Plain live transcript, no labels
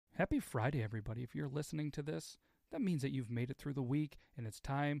Happy Friday, everybody. If you're listening to this, that means that you've made it through the week and it's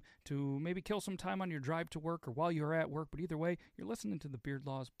time to maybe kill some time on your drive to work or while you're at work. But either way, you're listening to the Beard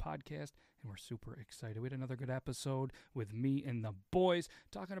Laws podcast and we're super excited. We had another good episode with me and the boys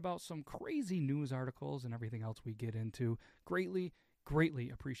talking about some crazy news articles and everything else we get into. Greatly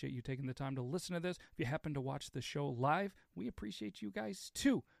appreciate you taking the time to listen to this. If you happen to watch the show live, we appreciate you guys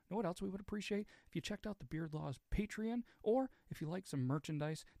too. Know what else we would appreciate? If you checked out the Beard Laws Patreon, or if you like some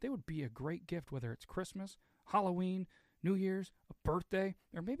merchandise, they would be a great gift, whether it's Christmas, Halloween, New Year's, a birthday,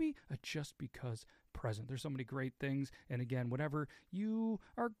 or maybe a just because present. There's so many great things. And again, whatever you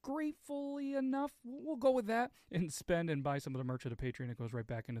are gratefully enough, we'll go with that and spend and buy some of the merch of the Patreon. It goes right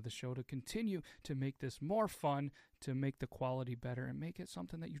back into the show to continue to make this more fun, to make the quality better, and make it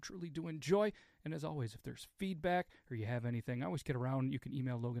something that you truly do enjoy. And as always, if there's feedback or you have anything, I always get around. You can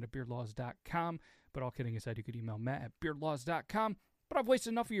email Logan at beardlaws.com. But all kidding aside, you could email Matt at beardlaws.com. But I've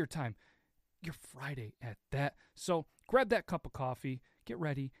wasted enough of your time. You're Friday at that. So grab that cup of coffee, get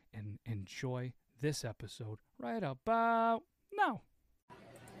ready, and enjoy this episode right about now.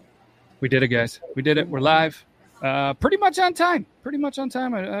 We did it, guys. We did it. We're live. Pretty much on time.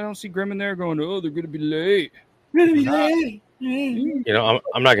 I don't see Grim in there going, oh, they're going to be late. You know,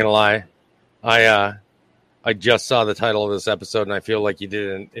 I'm not going to lie. I just saw the title of this episode, and I feel like you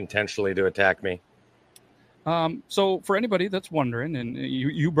did it intentionally to attack me. So for anybody that's wondering, and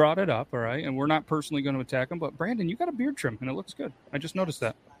you brought it up, all right, and we're not personally going to attack him, but Brandon, you got a beard trim, and it looks good. I just noticed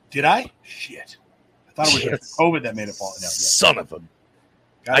that. Did I? Shit. I thought it was COVID that made it fall down. Son of a...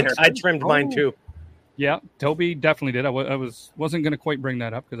 I trimmed mine, too. Yeah, Toby definitely did. I wasn't going to quite bring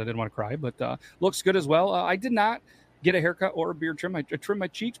that up because I didn't want to cry, but looks good as well. I did not get a haircut or a beard trim. I trimmed my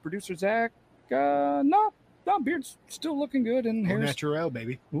cheeks. Producer Zach, no, beard's still looking good. And hair's natural,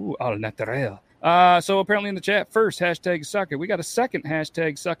 baby. Ooh, al natural. So apparently in the chat, first, hashtag suck it. We got a second,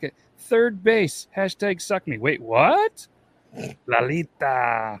 hashtag suck it. Third base, hashtag suck me. Wait, what?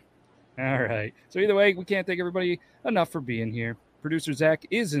 Lalita. All right. So either way, we can't thank everybody enough for being here. Producer Zach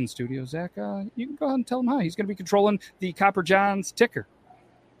is in studio. Zach, you can go ahead and tell him hi. He's going to be controlling the Copper John's ticker.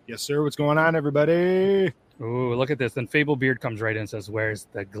 Yes, sir. What's going on, everybody? Oh, look at this. Then Fable Beard comes right in and says, where's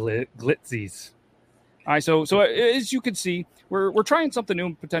the glitzies? All right, so as you can see, we're trying something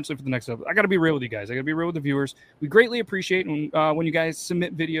new potentially for the next episode. I got to be real with you guys. I got to be real with the viewers. We greatly appreciate when you guys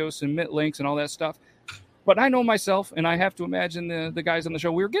submit videos, submit links, and all that stuff. But I know myself, and I have to imagine the guys on the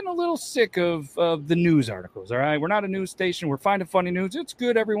show, we were getting a little sick of the news articles, all right? We're not a news station. We're finding funny news. It's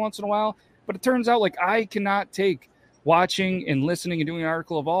good every once in a while. But it turns out, like, I cannot take watching and listening and doing an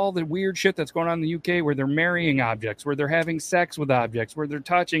article of all the weird shit that's going on in the UK where they're marrying objects, where they're having sex with objects, where they're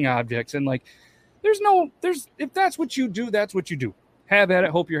touching objects. And, like, if that's what you do, that's what you do. Have at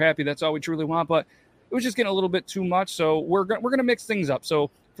it. Hope you're happy. That's all we truly want. But it was just getting a little bit too much. So we're going to mix things up. So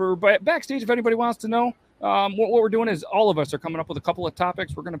for backstage, if anybody wants to know, what we're doing is all of us are coming up with a couple of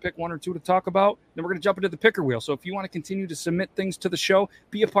topics. We're going to pick one or two to talk about. Then we're going to jump into the picker wheel. So if you want to continue to submit things to the show,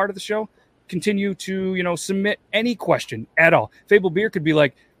 be a part of the show, continue to, submit any question at all. Fable Beer could be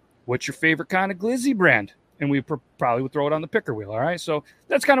like, what's your favorite kind of glizzy brand? And we probably would throw it on the picker wheel. All right. So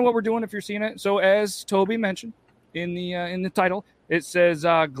that's kind of what we're doing if you're seeing it. So as Toby mentioned in the title, it says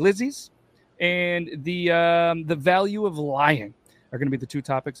glizzies and the value of lying are going to be the two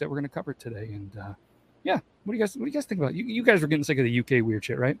topics that we're going to cover today. And yeah, what do you guys think about it? You guys were getting sick of the UK weird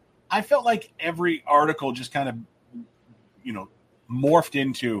shit, right? I felt like every article just kind of, morphed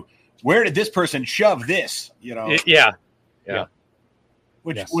into where did this person shove this? Yeah.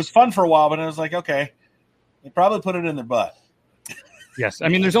 Which was fun for a while, but I was like, okay, they probably put it in their butt. Yes. I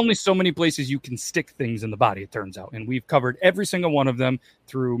mean, there's only so many places you can stick things in the body, it turns out. And we've covered every single one of them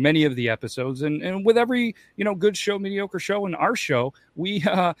through many of the episodes. And with every, good show, mediocre show, and our show, we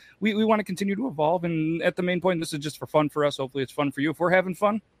want to continue to evolve. And at the main point, this is just for fun for us. Hopefully it's fun for you. If we're having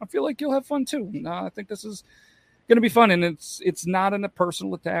fun, I feel like you'll have fun too. And, I think this is going to be fun. And it's not a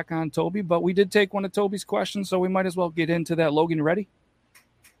personal attack on Toby, but we did take one of Toby's questions. So we might as well get into that. Logan, you ready?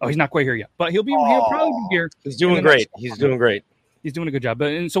 Oh, he's not quite here yet, but he'll probably be here. He's doing great. He's doing great. He's doing a good job.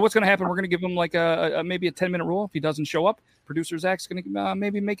 And so what's going to happen, we're going to give him like maybe a 10-minute rule. If he doesn't show up, producer Zach's going to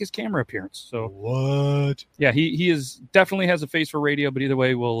maybe make his camera appearance. So what? Yeah, he definitely has a face for radio, but either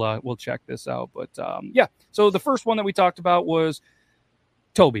way, we'll check this out. But yeah, so the first one that we talked about was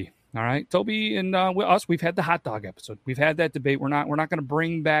Toby. All right, Toby and us, we've had the hot dog episode. We've had that debate. We're not going to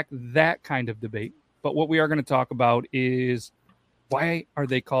bring back that kind of debate. But what we are going to talk about is, why are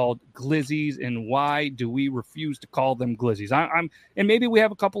they called glizzies, and why do we refuse to call them glizzies? And maybe we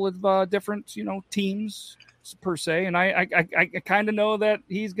have a couple of different, teams per se. And I kind of know that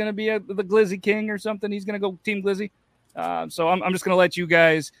he's going to be the glizzy king or something. He's going to go team glizzy. So I'm just going to let you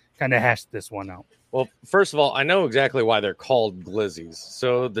guys kind of hash this one out. Well, first of all, I know exactly why they're called glizzies.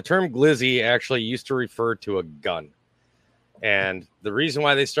 So the term glizzy actually used to refer to a gun. And the reason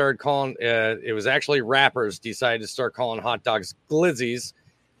why they started calling it was actually rappers decided to start calling hot dogs glizzies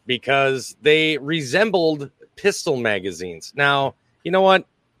because they resembled pistol magazines. Now, you know what?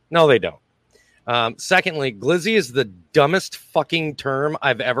 No, they don't. Secondly, glizzy is the dumbest fucking term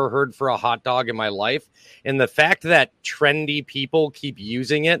I've ever heard for a hot dog in my life. And the fact that trendy people keep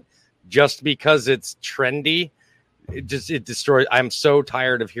using it just because it's trendy, it destroys. I'm so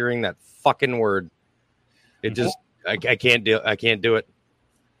tired of hearing that fucking word. It just, I can't do it.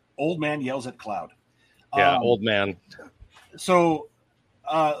 Old man yells at cloud. Yeah, old man. So,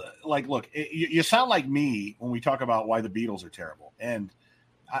 look, you sound like me when we talk about why the Beatles are terrible. And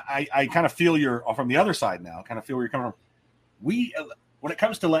I kind of feel from the other side now, kind of feel where you're coming from. When it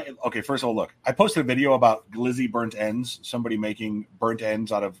comes to, okay, first of all, look, I posted a video about glizzy burnt ends, somebody making burnt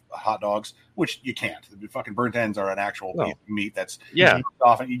ends out of hot dogs, which you can't. The fucking burnt ends are an actual piece of meat that's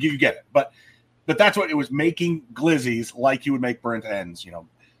off, and you get it. But that's what it was, making glizzies like you would make burnt ends,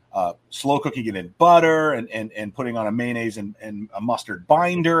 slow cooking it in butter and putting on a mayonnaise and a mustard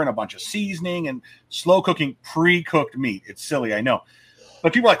binder and a bunch of seasoning and slow cooking pre-cooked meat. It's silly, I know.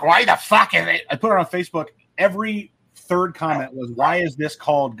 But people are like, why the fuck is it? I put it on Facebook. Every third comment was, why is this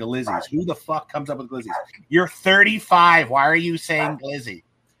called glizzies? Who the fuck comes up with glizzies? You're 35. Why are you saying glizzy?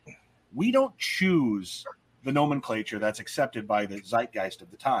 We don't choose the nomenclature that's accepted by the zeitgeist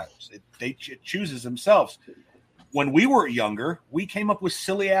of the times. It chooses themselves. When we were younger, we came up with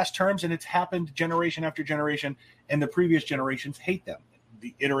silly-ass terms, and it's happened generation after generation, and the previous generations hate them.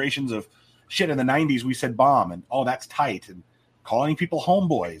 The iterations of shit in the 90s, we said bomb, and, oh, that's tight, and calling people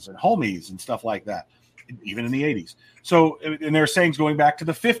homeboys and homies and stuff like that, even in the 80s. So, and there are sayings going back to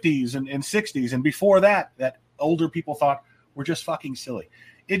the 50s and 60s, and before that older people thought were just fucking silly.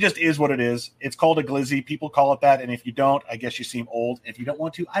 It just is what it is. It's called a glizzy. People call it that, and if you don't, I guess you seem old. If you don't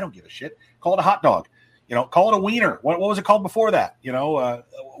want to, I don't give a shit. Call it a hot dog. Call it a wiener. What was it called before that?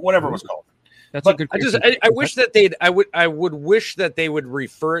 Whatever it was called. That's a good question. I wish that I would wish that they would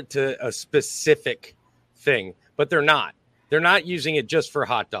refer it to a specific thing, but they're not. They're not using it just for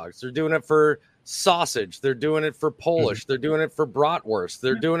hot dogs. They're doing it for sausage. They're doing it for Polish. They're doing it for bratwurst.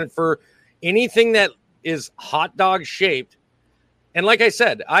 They're doing it for anything that is hot dog shaped. And like I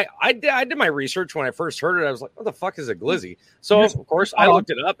said, I did my research when I first heard it. I was like, what the fuck is a glizzy? So of course I looked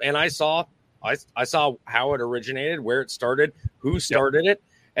it up and I saw how it originated, where it started, who started it.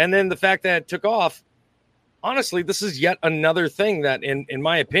 And then the fact that it took off. Honestly, this is yet another thing that in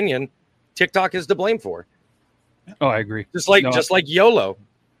my opinion, TikTok is to blame for. Oh, I agree. Just like YOLO.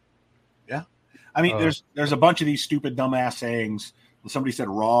 Yeah. I mean, there's a bunch of these stupid dumbass sayings. Somebody said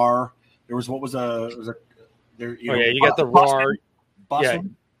 "rar." There was you got the "rar." Bussin'. Yeah.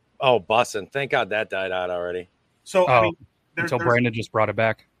 Oh, bussin'. Thank God that died out already. So I mean, until Brandon just brought it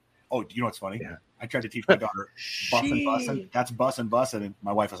back. Oh, do you know what's funny? Yeah. I tried to teach my daughter bussin'. That's bussin', and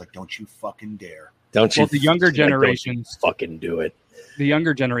my wife was like, "Don't you fucking dare." Don't you? Well, the younger generations fucking do it. The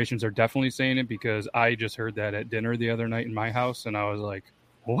younger generations are definitely saying it because I just heard that at dinner the other night in my house, and I was like,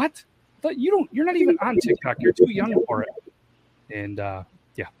 "What? But you're not even on TikTok. You're too young for it." And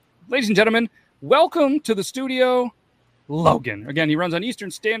ladies and gentlemen, welcome to the studio, Logan. Again, he runs on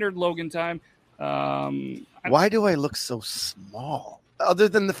Eastern Standard Logan time. Why do I look so small? Other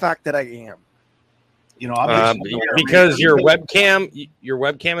than the fact that I am, because your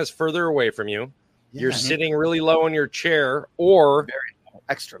webcam is further away from you. Yeah. You're sitting really low in your chair, or very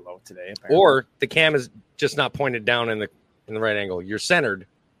extra low today, apparently. Or the cam is just not pointed down in the right angle. You're centered.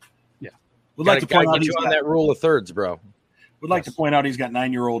 Yeah, we'd like to point out you on that rule of thirds, bro. Would like to point out he's got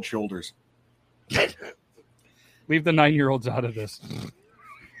 9-year-old shoulders. Leave the 9-year-olds out of this.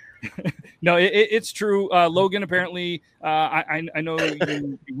 No, it's true. Logan, apparently, I know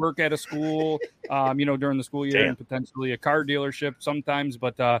you work at a school, during the school year and potentially a car dealership sometimes,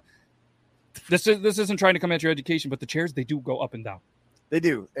 but this isn't trying to come at your education, but the chairs, they do go up and down. They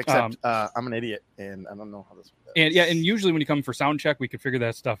do, except I'm an idiot, and I don't know how this works. And usually when you come for sound check, we can figure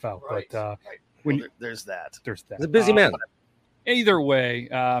that stuff out. Right. But there's that. There's that. He's a busy man. Either way,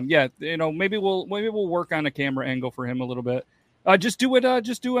 maybe we'll work on a camera angle for him a little bit. Just do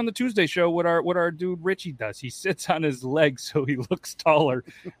on the Tuesday show what our dude Richie does. He sits on his legs so he looks taller.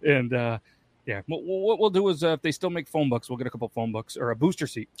 And what we'll do is if they still make phone books, we'll get a couple phone books or a booster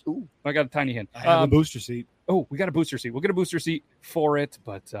seat. Ooh, I got a tiny hand. I have a booster seat. Oh, we got a booster seat. We'll get a booster seat for it.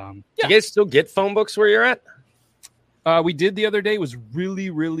 But Do you guys still get phone books where you're at? We did the other day. It was really,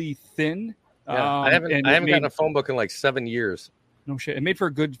 really thin. Yeah, I haven't gotten a phone book in like 7 years. No shit. It made for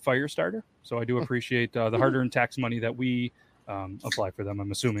a good fire starter. So I do appreciate the hard-earned tax money that we apply for them.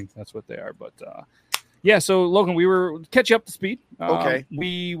 I'm assuming that's what they are. But yeah, so Logan, we were catch you up to speed. Okay.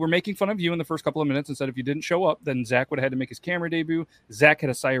 We were making fun of you in the first couple of minutes and said if you didn't show up, then Zach would have had to make his camera debut. Zach had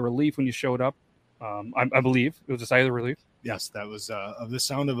a sigh of relief when you showed up. I believe it was a sigh of relief. Yes, that was of the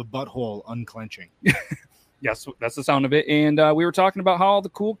sound of a butthole unclenching. Yes, that's the sound of it. And we were talking about how all the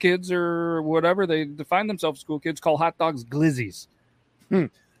cool kids or whatever they define themselves as cool kids call hot dogs glizzies.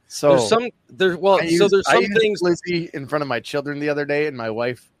 So there's some things. Glizzy in front of my children the other day, and my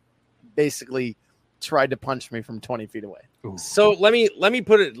wife basically tried to punch me from 20 feet away. Ooh. So let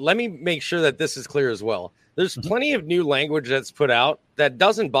me make sure that this is clear as well. There's plenty of new language that's put out that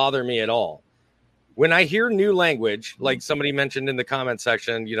doesn't bother me at all. When I hear new language, like somebody mentioned in the comment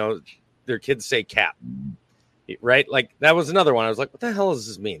section, their kids say cat, right? Like that was another one. I was like, what the hell does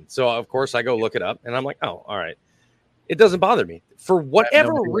this mean? So of course I go look it up and I'm like, oh, all right. It doesn't bother me. For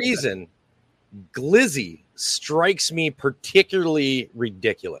whatever reason, glizzy strikes me particularly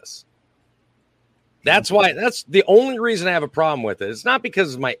ridiculous. That's the only reason I have a problem with it. It's not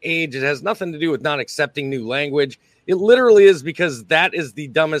because of my age. It has nothing to do with not accepting new language. It literally is because that is the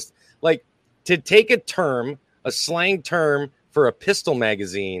dumbest. Like to take a term, a slang term for a pistol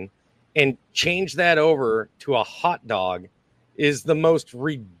magazine and change that over to a hot dog is the most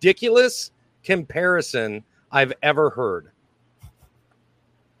ridiculous comparison I've ever heard.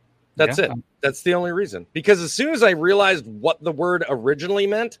 That's it. That's the only reason. Because as soon as I realized what the word originally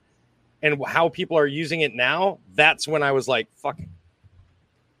meant and how people are using it now, that's when I was like, fuck.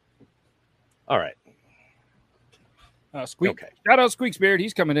 All right. Squeak. Okay. Shout out Squeak's Beard.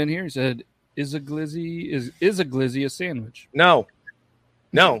 He's coming in here. He said, is a glizzy a sandwich? No,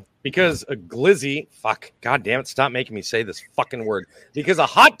 because a glizzy, fuck, god damn it, stop making me say this fucking word. Because a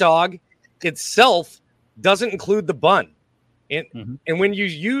hot dog itself doesn't include the bun. And when you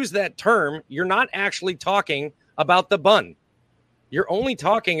use that term, you're not actually talking about the bun. You're only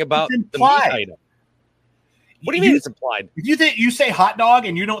talking about the meat item. What do you mean it's implied? If you think you say hot dog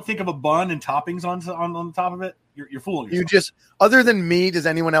and you don't think of a bun and toppings on the top of it, you're fooling yourself. You just, other than me, does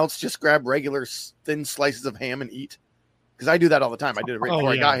anyone else just grab regular thin slices of ham and eat? Because I do that all the time. I did it right before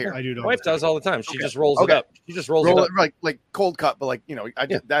I got here. I do. My wife does all the time. She just rolls it up. She just rolls it up like cold cut, but I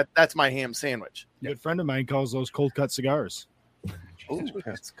did that. That's my ham sandwich. A good friend of mine calls those cold cut cigars. Ooh,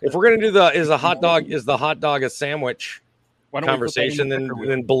 if we're gonna do is the hot dog a sandwich conversation,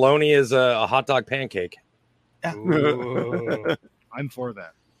 then bologna is a hot dog pancake. I'm for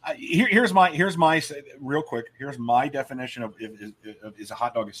that. Here's my real quick. Here's my definition of is a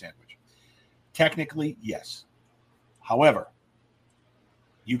hot dog a sandwich? Technically, yes. However,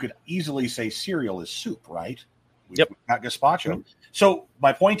 you could easily say cereal is soup, right? We've got gazpacho. Mm-hmm. So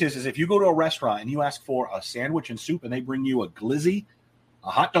my point is if you go to a restaurant and you ask for a sandwich and soup and they bring you a glizzy, a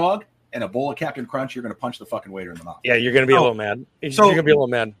hot dog, and a bowl of Captain Crunch, you're going to punch the fucking waiter in the mouth. Yeah, you're going to be a little mad. You're going to be a little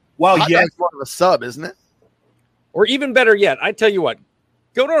mad. Well, it's more of a sub, isn't it? Or even better yet, I tell you what,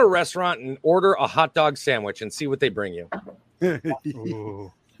 go to a restaurant and order a hot dog sandwich and see what they bring you.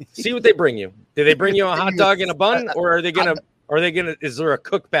 See what they bring you. Do they bring you a hot dog and a bun, or are they gonna? Is there a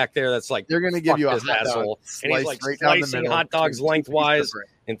cook back there that's like they're gonna give you a hot asshole, dog and he's like slicing hot dogs lengthwise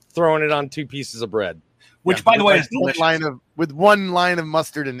and throwing it on 2 pieces of bread, which by the way is with one line of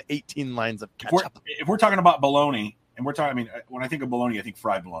mustard and 18 lines of ketchup. If we're talking about bologna, and we're talking, when I think of bologna, I think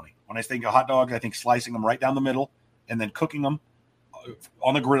fried bologna. When I think of hot dogs, I think slicing them right down the middle and then cooking them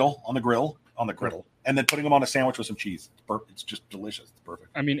on the griddle, and then putting them on a sandwich with some cheese. It's just delicious. It's perfect.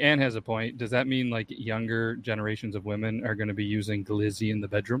 I mean, Anne has a point. Does that mean like younger generations of women are going to be using glizzy in the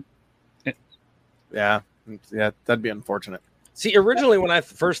bedroom? Yeah, that'd be unfortunate. See, originally when I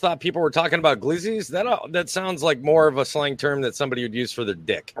first thought people were talking about glizzies, that sounds like more of a slang term that somebody would use for their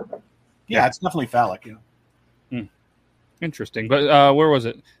dick. Yeah, it's definitely phallic. Interesting. But where was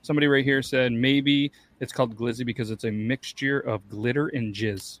it? Somebody right here said maybe it's called glizzy because it's a mixture of glitter and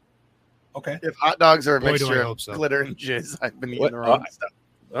jizz. Okay. If hot dogs are a mixture of glitter and jizz, I've been eating the wrong stuff.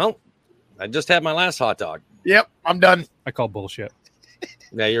 Well, I just had my last hot dog. Yep, I'm done. I call bullshit.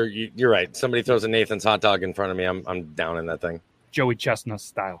 Yeah, you're right. Somebody throws a Nathan's hot dog in front of me, I'm down in that thing. Joey Chestnut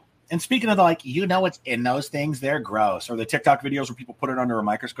style. And speaking of what's in those things, they're gross. Or the TikTok videos where people put it under a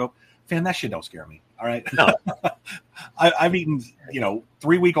microscope. Fan, that shit don't scare me. All right. No. I've eaten,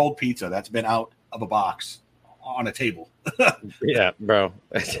 3-week-old pizza that's been out of a box on a table. Yeah, bro.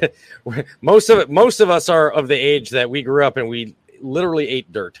 most of us are of the age that we grew up and we literally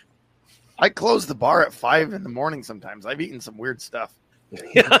ate dirt. I close the bar at 5 a.m. sometimes. I've eaten some weird stuff.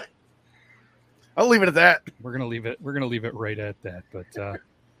 Yeah. I'll leave it at that. We're gonna leave it right at that. But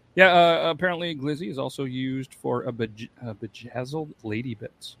apparently glizzy is also used for a bejazzled lady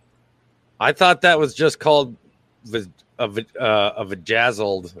bits. I thought that was just called vajazzled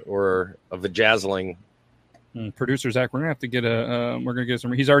or a vajazzling. Producer Zach, we're gonna have to get we're gonna get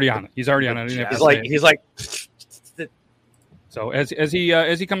some. He's already on it. He's like. So as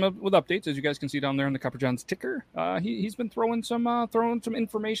he comes up with updates, as you guys can see down there on the Copper John's ticker, he's been throwing some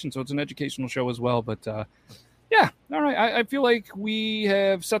information. So it's an educational show as well. But yeah, all right. I feel like we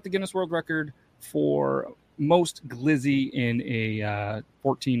have set the Guinness World Record for most glizzy in a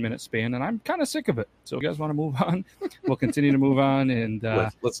 14-minute span, and I'm kind of sick of it. So if you guys want to move on, we'll continue to move on, and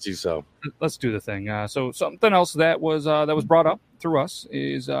let's do so. Let's do the thing. So something else that was brought up through us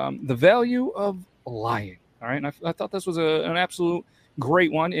is the value of lying. All right, and I thought this was an absolute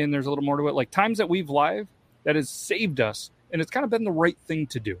great one, and there's a little more to it. Like times that we've lied that has saved us, and it's kind of been the right thing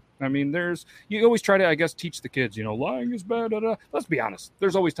to do. I mean, you always try to, I guess, teach the kids, lying is bad. Let's be honest.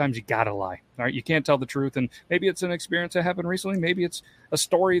 There's always times you gotta lie. All right, you can't tell the truth, and maybe it's an experience that happened recently. Maybe it's a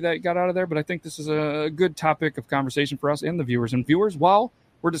story that got out of there. But I think this is a good topic of conversation for us and the viewers. And viewers, while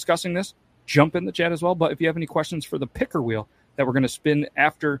we're discussing this, jump in the chat as well. But if you have any questions for the picker wheel that we're going to spin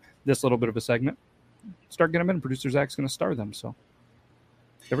after this little bit of a segment, start getting them in. Producer Zach's going to star them. So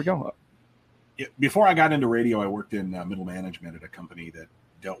there we go. Before I got into radio, I worked in middle management at a company that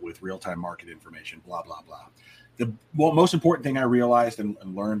dealt with real-time market information, blah, blah, blah. The most important thing I realized and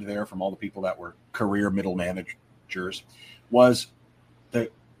learned there from all the people that were career middle managers was the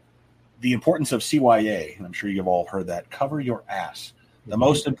importance of CYA. And I'm sure you've all heard that. Cover your ass. The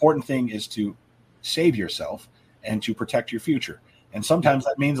most important thing is to save yourself and to protect your future. And sometimes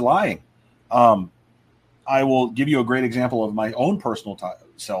that means lying. I will give you a great example of my own personal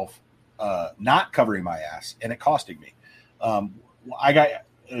self not covering my ass and it costing me. I got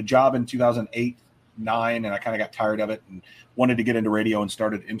a job in 2008, 2009, and I kind of got tired of it and wanted to get into radio and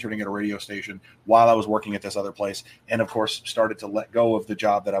started interning at a radio station while I was working at this other place. And of course, started to let go of the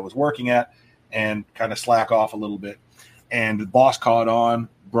job that I was working at and kind of slack off a little bit. And the boss caught on,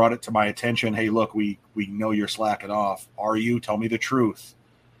 brought it to my attention. Hey, look, we know you're slacking off. Are you? Tell me the truth.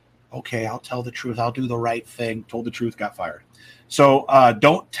 Okay, I'll tell the truth. I'll do the right thing. Told the truth, got fired. So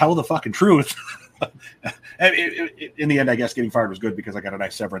don't tell the fucking truth. In the end, I guess getting fired was good because I got a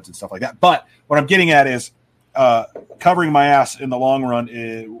nice severance and stuff like that. But what I'm getting at is covering my ass in the long run,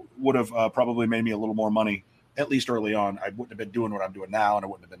 it would have probably made me a little more money, at least early on. I wouldn't have been doing what I'm doing now, and I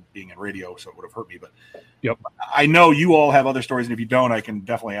wouldn't have been being in radio, so it would have hurt me. But yep. I know you all have other stories, and if you don't, I can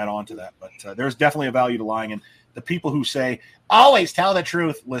definitely add on to that. But there's definitely a value to lying. And the people who say, always tell the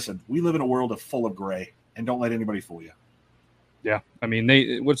truth, listen, we live in a world full of gray, and don't let anybody fool you. Yeah. I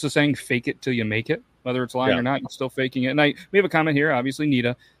mean, what's the saying? Fake it till you make it. Whether it's lying or not, you're still faking it. And we have a comment here, obviously,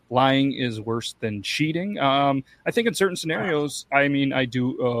 Nita. Lying is worse than cheating. I think in certain scenarios, I mean, I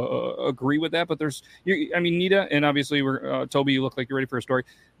do agree with that. But Nita, and obviously, Toby, you look like you're ready for a story.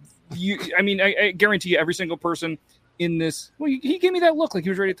 I guarantee you, every single person in this, well, he gave me that look like he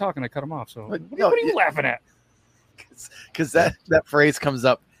was ready to talk, and I cut him off. So what are you laughing at? Because that phrase comes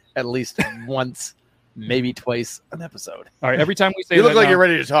up at least once, maybe twice an episode. All right, every time we say you look like you're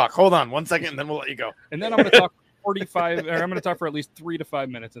ready to talk. Hold on 1 second, and then we'll let you go. And then I'm going to talk 45, or I'm going to talk for at least 3 to 5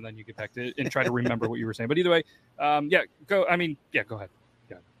 minutes, and then you get back to it and try to remember what you were saying. But either way, go ahead.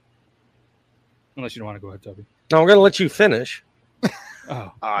 Yeah. Unless you don't want to go ahead, Toby. No, I'm going to let you finish.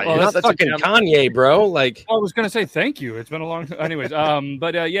 Oh, you're not fucking Kanye, bro. Like, I was going to say thank you. It's been a long time. Anyways,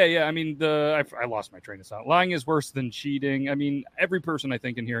 but yeah. I mean, I lost my train of thought. Lying is worse than cheating. I mean, every person I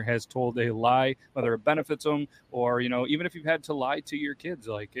think in here has told a lie, whether it benefits them or, even if you've had to lie to your kids,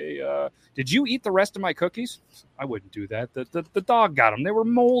 like, hey, did you eat the rest of my cookies? I wouldn't do that. The dog got them. They were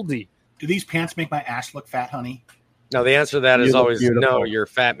moldy. Do these pants make my ass look fat, honey? No, the answer to that is always no. Your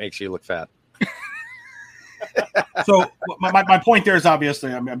fat makes you look fat. So my point there is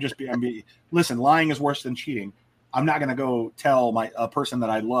obviously listen, lying is worse than cheating. I'm not going to go tell a person that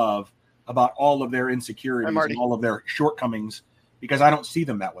I love about all of their insecurities and all of their shortcomings because I don't see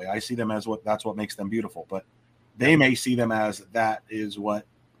them that way. I see them as that's what makes them beautiful, but they may see them as that is what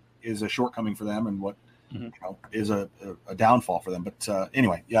is a shortcoming for them and what is a downfall for them. But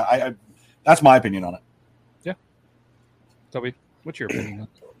anyway, I that's my opinion on it. Yeah. Toby, what's your opinion on it?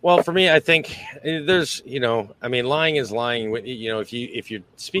 Well, for me, I think there's, lying is lying. If you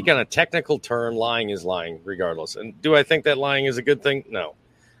speak on a technical term, lying is lying regardless. And do I think that lying is a good thing? No.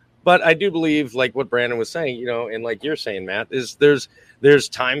 But I do believe, like what Brandon was saying, and like you're saying, Matt, is there's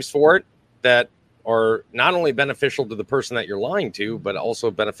times for it that are not only beneficial to the person that you're lying to, but also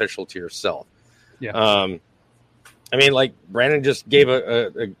beneficial to yourself. Yeah. Like Brandon just gave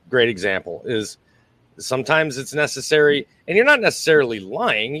a great example is sometimes it's necessary and you're not necessarily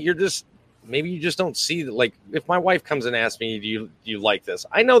lying. You just don't see that. Like if my wife comes and asks me, do you like this?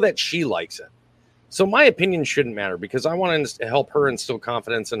 I know that she likes it. So my opinion shouldn't matter because I want to help her instill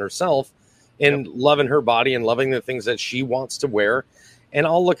confidence in herself and loving her body and loving the things that she wants to wear. And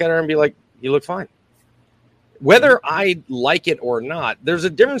I'll look at her and be like, you look fine. Whether I like it or not, there's a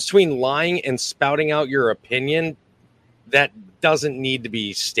difference between lying and spouting out your opinion that doesn't need to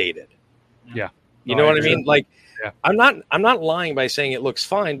be stated. Yeah. You know what I mean? Like, yeah. I'm not lying by saying it looks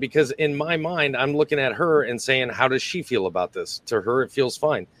fine, because in my mind, I'm looking at her and saying, how does she feel about this? To her, it feels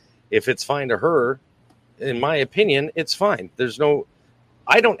fine. If it's fine to her, in my opinion, it's fine.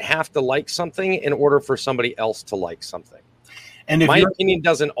 I don't have to like something in order for somebody else to like something. And my opinion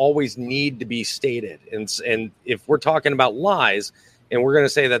doesn't always need to be stated. And if we're talking about lies and we're going to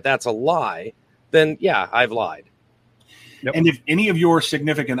say that that's a lie, then yeah, I've lied. Yep. And if any of your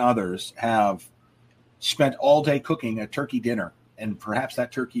significant others have spent all day cooking a turkey dinner, and perhaps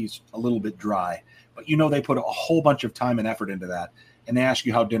that turkey's a little bit dry, but they put a whole bunch of time and effort into that, and they ask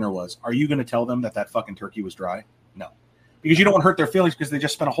you how dinner was, are you going to tell them that fucking turkey was dry? No. Because you don't want to hurt their feelings because they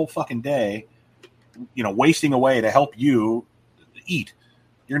just spent a whole fucking day, wasting away to help you eat.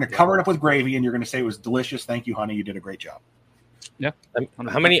 You're going to cover it up with gravy, and you're going to say it was delicious. Thank you, honey. You did a great job. Yeah.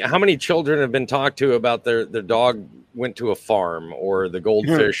 How many children have been talked to about their dog went to a farm, or the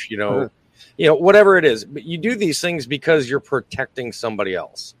goldfish, whatever it is. But you do these things because you're protecting somebody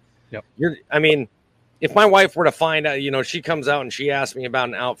else. Yep. If my wife were to find out, she comes out and she asks me about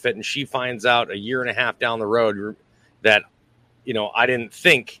an outfit, and she finds out a year and a half down the road that, I didn't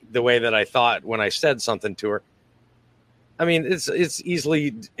think the way that I thought when I said something to her. I mean, it's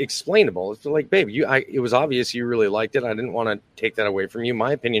easily explainable. It's like, babe, it was obvious you really liked it. I didn't want to take that away from you.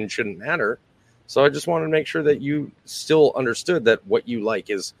 My opinion shouldn't matter. So I just wanted to make sure that you still understood that what you like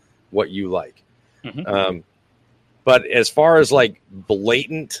is what you like. Mm-hmm. But as far as like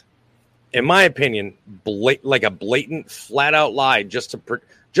blatant, in my opinion, like a blatant, flat out lie just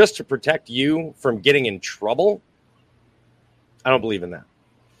to protect you from getting in trouble, I don't believe in that.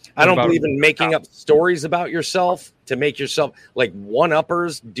 I don't believe in making up stories about yourself to make yourself like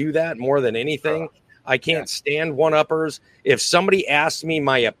one-uppers do that more than anything. I can't stand one-uppers. If somebody asks me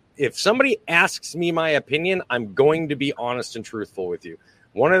my opinion, I'm going to be honest and truthful with you.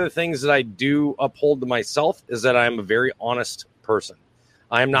 One of the things that I do uphold to myself is that I'm a very honest person.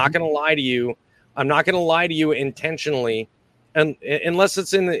 I'm not going to lie to you. I'm not going to lie to you intentionally, and unless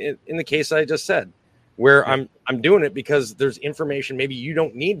it's in the case I just said, where I'm doing it because there's information maybe you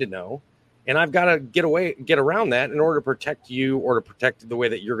don't need to know, and I've got to get around that in order to protect you or to protect the way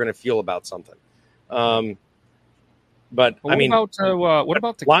that you're going to feel about something. But what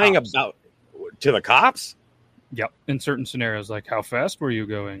about the lying cops? About to the cops? Yep. In certain scenarios, like how fast were you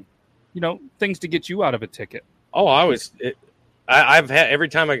going? Things to get you out of a ticket. Oh, I've had every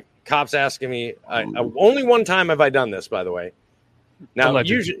time a cop's asking me. Only one time have I done this, by the way. Now,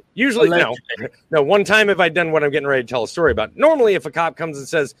 usually no. One time have I done what I'm getting ready to tell a story about. Normally, if a cop comes and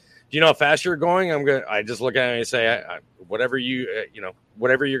says, "Do you know how fast you're going?" I just look at him and say, "Whatever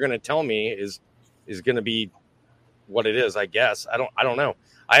whatever you're going to tell me is going to be what it is." I guess I don't know.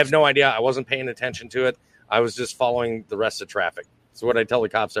 I have no idea. I wasn't paying attention to it. I was just following the rest of traffic. That's what I tell the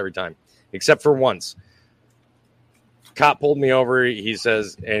cops every time, except for once. Cop pulled me over. He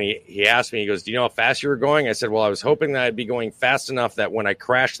says, and he asked me, he goes, "Do you know how fast you were going?" I said, "Well, I was hoping that I'd be going fast enough that when I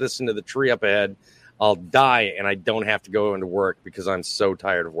crash this into the tree up ahead, I'll die and I don't have to go into work because I'm so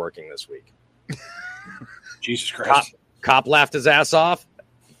tired of working this week." Jesus Christ. Cop laughed his ass off,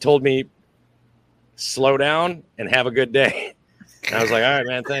 told me, "Slow down and have a good day." And I was like, "All right,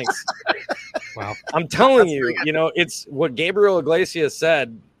 man, thanks." Wow. I'm telling you, it's what Gabriel Iglesias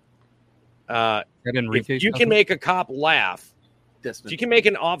said. If you can make a cop laugh, if you can make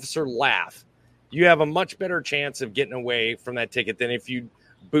an officer laugh, you have a much better chance of getting away from that ticket than if you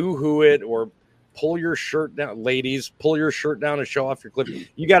boo-hoo it or pull your shirt down. Ladies, pull your shirt down and show off your clip.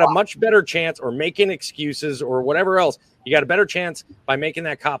 You got a much better chance, or making excuses or whatever else. You got a better chance by making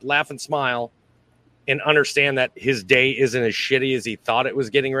that cop laugh and smile and understand that his day isn't as shitty as he thought it was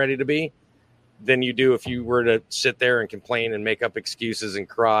getting ready to be than you do if you were to sit there and complain and make up excuses and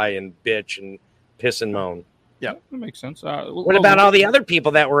cry and bitch and piss and moan. Yeah, that makes sense. What about all the other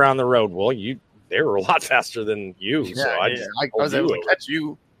people that were on the road? Well, they were a lot faster than you. Yeah, so I was able to catch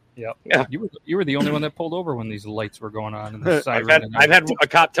you. Yeah. You were the only one that pulled over when these lights were going on. And the siren I've had a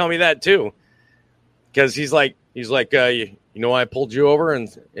cop tell me that too, because he's like, you know why I pulled you over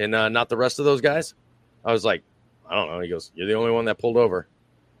and not the rest of those guys? I was like, I don't know. He goes, "You're the only one that pulled over."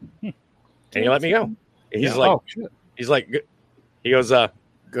 And he let me go. He's he goes,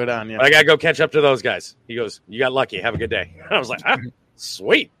 good on you. I gotta go catch up to those guys. He goes, "You got lucky. Have a good day." And I was like,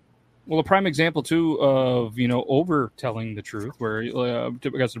 sweet. Well, a prime example too of over telling the truth, where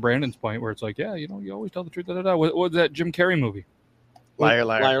because to Brandon's point, where it's like, yeah, you always tell the truth. What was that Jim Carrey movie? Liar,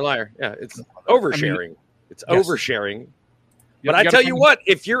 liar. Liar, liar. Yeah, it's oversharing. It's yes. oversharing. Yeah, But I tell you what,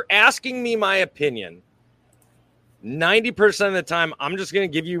 if you're asking me my opinion, 90% of the time, I'm just going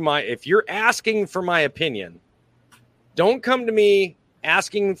to give you if you're asking for my opinion, don't come to me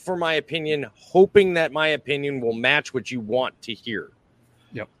asking for my opinion, hoping that my opinion will match what you want to hear.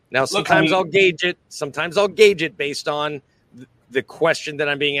 Yep. Now, sometimes I'll gauge it. Sometimes I'll gauge it based on the question that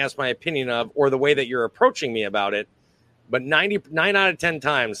I'm being asked my opinion of, or the way that you're approaching me about it. But 99 out of 10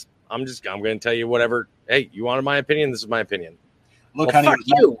 times, I'm going to tell you whatever. Hey, you wanted my opinion? This is my opinion. Look, well, honey,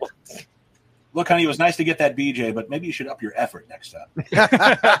 fuck you. Look, honey, it was nice to get that BJ, but maybe you should up your effort next time.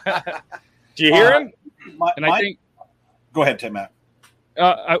 Do you hear him? I think. Go ahead, Tim Matt.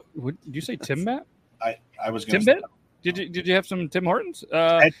 Did you say Tim Matt? I was going to. Did you have some Tim Hortons?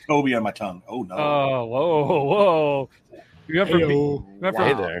 I had Toby on my tongue. Oh no! Oh, whoa! You went from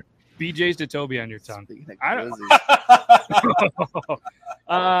there. BJ's to Toby on your tongue. I don't.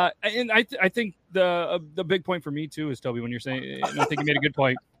 And I think the big point for me too is, Toby, when you're saying, I think you made a good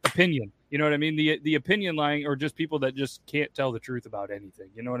point. Opinion, you know what I mean? The opinion lying, or just people that just can't tell the truth about anything.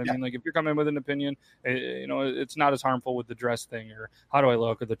 You know what I mean? Like if you're coming with an opinion, it's not as harmful with the dress thing or how do I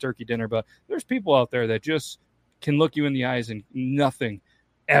look or the turkey dinner. But there's people out there that just can look you in the eyes and nothing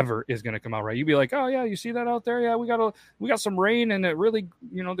ever is going to come out right. You'd be like, oh yeah, you see that out there? Yeah, we got some rain and it really,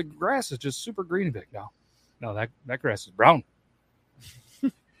 the grass is just super green a bit now. No, that grass is brown.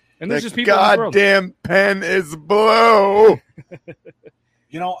 And there's just people. Goddamn pen is blue.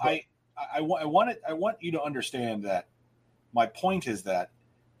 I want you to understand that my point is that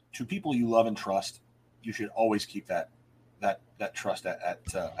to people you love and trust, you should always keep that trust at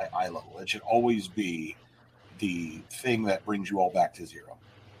eye level. It should always be the thing that brings you all back to zero.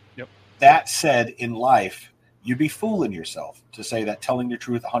 Yep. That said, in life, you'd be fooling yourself to say that telling the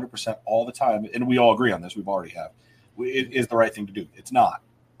truth 100% all the time, and we all agree on this, we've already have, it is the right thing to do. It's not.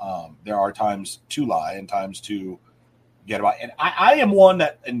 There are times to lie and times to get about. And I am one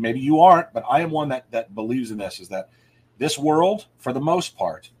that, and maybe you aren't, but I am one that believes in this, is that this world, for the most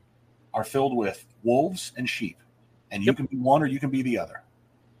part, are filled with wolves and sheep. And you can be one or you can be the other.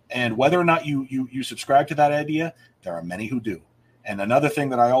 And whether or not you subscribe to that idea, there are many who do. And another thing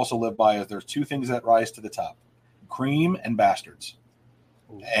that I also live by is there's two things that rise to the top: cream and bastards.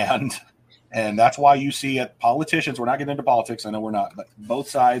 Ooh. And that's why you see at politicians, we're not getting into politics, I know we're not, but both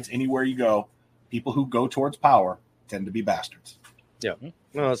sides, anywhere you go, people who go towards power tend to be bastards. Yeah.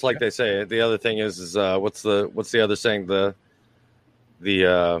 No, it's like they say. The other thing is what's the other saying? The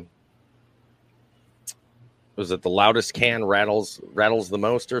was it the loudest can rattles the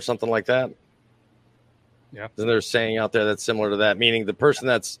most or something like that? Yeah. Isn't there a saying out there that's similar to that? Meaning the person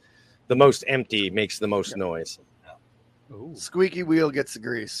that's the most empty makes the most noise. Ooh. Squeaky wheel gets the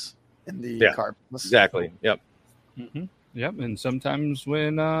grease in the car. Exactly. Yep. Mm-hmm. Yep. And sometimes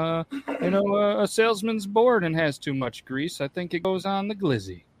when a salesman's bored and has too much grease, I think it goes on the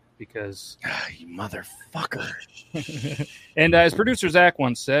glizzy because you motherfucker. And as producer Zach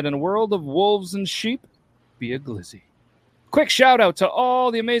once said, in a world of wolves and sheep, be a glizzy. Quick shout out to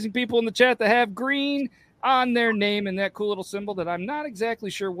all the amazing people in the chat that have green on their name and that cool little symbol that I'm not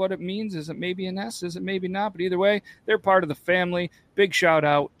exactly sure what it means. Is it maybe an S? Is it maybe not? But either way, they're part of the family. Big shout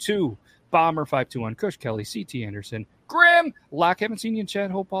out to Bomber 521, Kush Kelly, CT Anderson, Grim, Locke. Haven't seen you in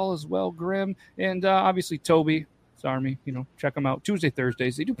chat. Hope all is well, Grim, and obviously Toby. Army, check them out Tuesday,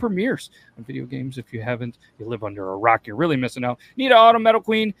 Thursdays. They do premieres on video games. If you haven't, you live under a rock. You're really missing out. Nita Auto, Metal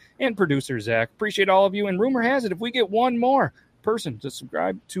Queen, and producer Zach. Appreciate all of you. And rumor has it, if we get one more person to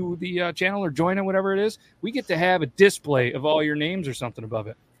subscribe to the channel or join it, whatever it is, we get to have a display of all your names or something above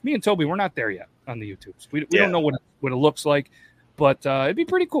it. Me and Toby, we're not there yet on the YouTubes. We don't know what it looks like, but it'd be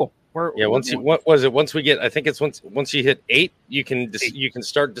pretty cool. Once we get, I think it's once you hit 8, you can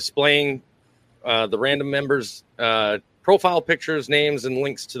start displaying the random members' profile pictures, names, and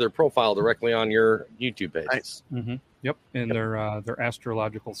links to their profile directly on your YouTube page. Nice. Mm-hmm. Yep, and their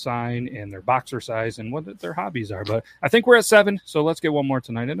astrological sign and their boxer size and what their hobbies are. But I think we're at 7, so let's get one more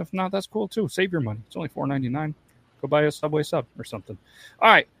tonight. And if not, that's cool too. Save your money. It's only $4.99. Go buy a Subway sub or something. All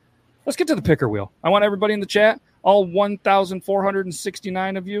right, let's get to the picker wheel. I want everybody in the chat, all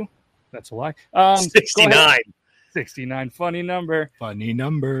 1,469 of you. That's a lie. 69. 69, funny number.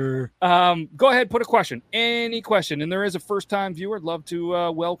 Go ahead, put a question, any question. And there is a first-time viewer. I'd love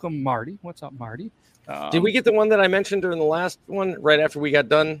to welcome Marty. What's up, Marty? Did we get the one that I mentioned during the last one right after we got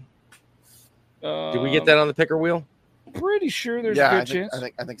done? Did we get that on the picker wheel? Pretty sure there's a good chance.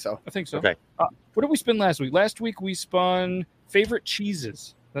 I think so. I think so. Okay. What did we spin last week? Last week we spun favorite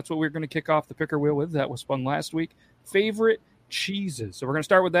cheeses. That's what we're going to kick off the picker wheel with. That was fun last week. Favorite cheeses. So we're going to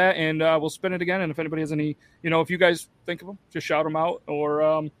start with that, and we'll spin it again. And if anybody has any, if you guys think of them, just shout them out, or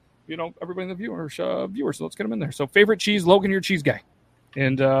everybody in the viewers. So let's get them in there. So favorite cheese, Logan, you're a cheese guy,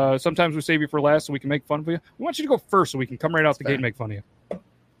 and sometimes we save you for last so we can make fun of you. We want you to go first so we can come right out the gate and make fun of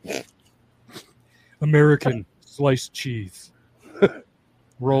you. American sliced cheese.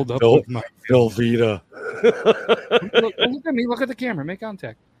 Rolled up with my Velveeta. Look at me. Look at the camera. Make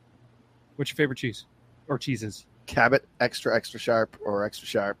contact. What's your favorite cheese or cheeses? Cabot, extra sharp or extra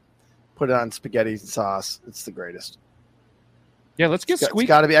sharp. Put it on spaghetti sauce. It's the greatest. Yeah, let's get It's Squeak.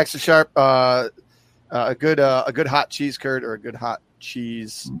 got to be extra sharp. A good hot cheese curd or a good hot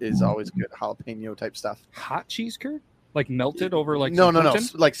cheese is always good. Jalapeno type stuff. Hot cheese curd, like melted over like No, some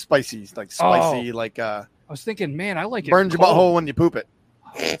gluten? like spicy, I was thinking, man, I like it. burns your cold. butthole when you poop it.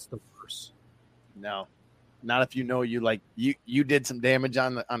 Oh, that's the worst. No, not if you know you did some damage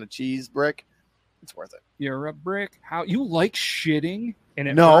on a cheese brick. It's worth it. You're a brick. How you like shitting and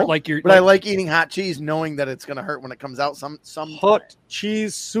it No, hurt like you're. But I like eating hot cheese, knowing that it's gonna hurt when it comes out. Some Hot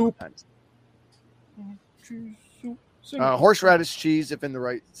cheese soup. Horseradish cheese, if in the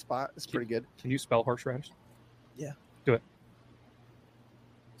right spot, is pretty good. Can you spell horseradish? Yeah. Do it.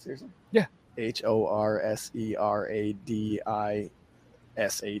 Seriously? Yeah.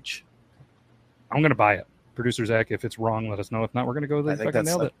 HORSERADISH. I'm gonna buy it. Producer Zach, if it's wrong, let us know. If not, we're gonna go with I it. think Fucking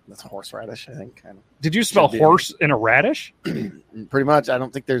nailed it. that's horseradish. I think kind Did you spell should be. horse in a radish? of pretty much. I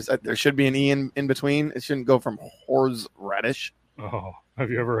don't think there should be an e in between. It shouldn't go from horseradish. Oh,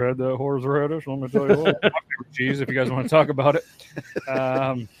 have you ever had that horseradish? Let me tell you what. My favorite cheese, if you guys want to talk about it.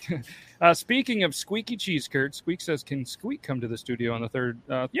 Speaking of squeaky cheese curd, Squeak says, "Can Squeak come to the studio on the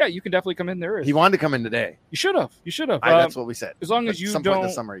 3rd?" Yeah, you can definitely come in there. He wanted to come in today. You should have. You should have. That's what we said. as long as At you some point don't.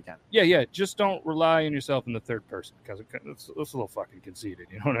 this summer he can. Yeah. Just don't rely on yourself in the third person because it's a little fucking conceited.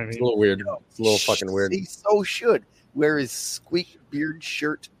 You know what I It's mean? a little weird. It's a little fucking weird. He so should wear his Squeak beard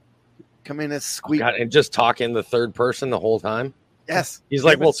shirt. Come in as Squeak. God, and just talk in the third person the whole time. Yes. He's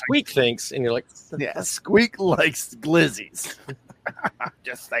like, well, Squeak thinks, and you're like, Yeah. Squeak likes glizzies.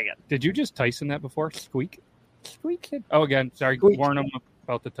 Just saying. Did you just Tyson that before? Squeak. Oh, again. Sorry, Squeak. warn him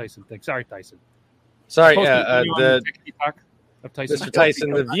about the Tyson thing. Sorry, Tyson. sorry, Supposed to be on the TikTok of Tyson. Mr.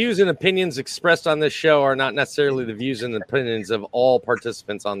 Tyson, the views and opinions expressed on this show are not necessarily the views and opinions of all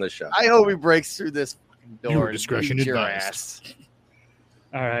participants on this show. I hope he breaks through this fucking door. Viewer and discretion beats your advised. ass.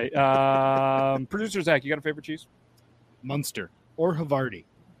 All right. Producer Zach, you got a favorite cheese? Munster or Havarti.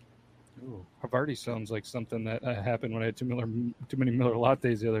 Ooh, Havarti sounds like something that happened when I had too many Miller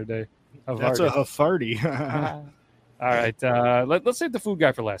lattes the other day. That's a Havarti. All right. Let's save the food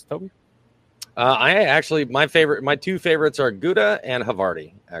guy for last. Toby? My two favorites are Gouda and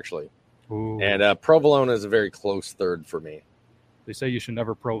Havarti, actually. Ooh. And provolone is a very close third for me. They say you should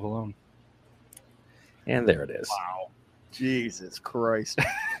never provolone. And there it is. Wow. Jesus Christ.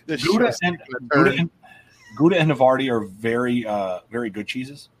 This Gouda show's and gonna turn. Gouda and Havarti are very, very good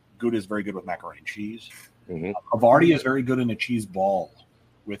cheeses. Gouda is very good with macaroni and cheese. Mhm. Havarti is very good in a cheese ball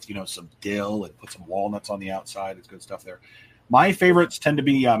with some dill and put some walnuts on the outside. It's good stuff there. My favorites tend to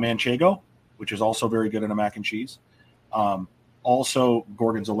be Manchego, which is also very good in a mac and cheese. Also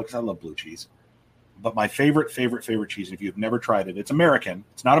Gorgonzola, because I love blue cheese. But my favorite cheese, and if you've never tried it, it's American.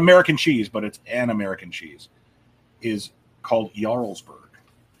 It's not American cheese, but it's an American cheese, is called Jarlsberg.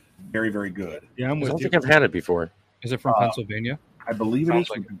 Very, very good. Yeah, I'm I with don't you. think I've had it before. Is it from Pennsylvania? I believe it Sounds is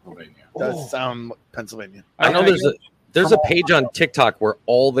like from Pennsylvania. Does sound Pennsylvania. I know there's a page on TikTok where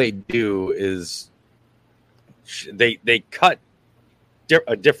all they do is they cut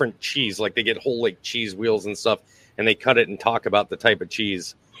a different cheese, like they get whole like cheese wheels and stuff, and they cut it and talk about the type of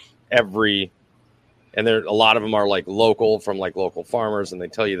cheese and there a lot of them are like local from like local farmers, and they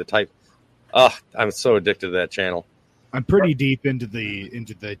tell you the type. I'm so addicted to that channel. I'm pretty deep into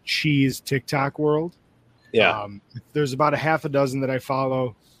the cheese TikTok world. Yeah. There's about a half a dozen that I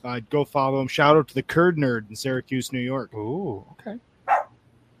follow. Go follow them. Shout out to the Curd Nerd in Syracuse, New York. Ooh, okay.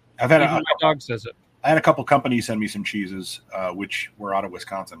 I've had Even my dog says it. I had a couple companies send me some cheeses, which were out of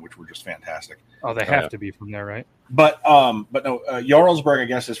Wisconsin, which were just fantastic. Oh, they have to be from there, right? But no, Jarlsberg, I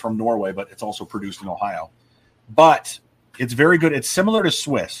guess, is from Norway, but it's also produced in Ohio. But it's very good. It's similar to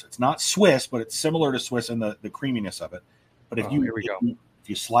Swiss. It's not Swiss, but it's similar to Swiss in the creaminess of it. But if here we go. if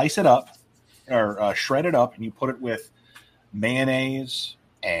you slice it up or shred it up and you put it with mayonnaise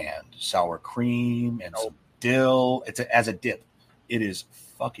and sour cream and some dill, as a dip. It is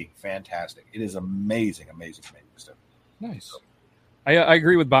fucking fantastic. It is amazing stuff. Nice. I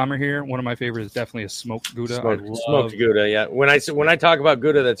agree with Bomber here. One of my favorites is definitely a smoked Gouda. Smoked Gouda, yeah. When I talk about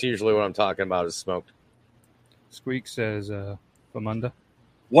Gouda, that's usually what I'm talking about is smoked. Squeak says Famunda.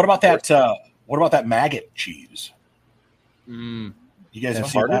 What about that? What about that maggot cheese? Mm. You guys have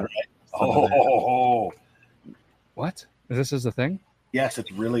Yeah. seen that, Pardon? right? Oh, What? This is a thing? yes,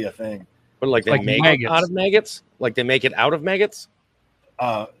 it's really a thing. But like they Like make maggots. it out of maggots? Like they make it out of maggots?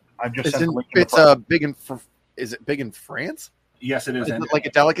 I've just It's sent the in, link. In the it's front. big in. Is it big in France? Yes, it is. Is And it like a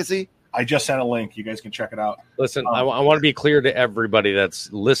delicacy? I just sent a link. You guys can check it out. Listen, I want to be clear to everybody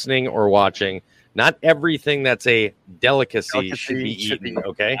that's listening or watching. Not everything that's a delicacy should be eaten,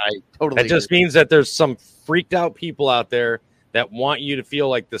 okay? I totally. That just agree. means that there's some freaked out people out there that want you to feel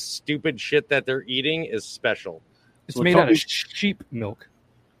like the stupid shit that they're eating is special. It's So made out of Toby- sheep milk.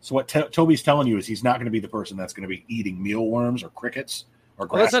 So what Toby's telling you is he's not going to be the person that's going to be eating mealworms or crickets or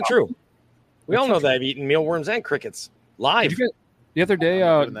Well, that's not grasshoppers. true. We all know that I've eaten mealworms and crickets Did live. you get, the other day,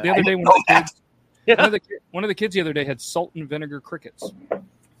 I'm doing that. the other I day, didn't one know of, the that. kids, Yeah. one of the kids the other day had salt and vinegar crickets. No.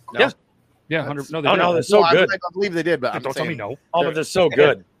 Yeah. Yeah, That's- 100. No, they Oh, did. no, that's so I- good. I believe they did, but I'm Don't tell me saying no. Oh, but they're so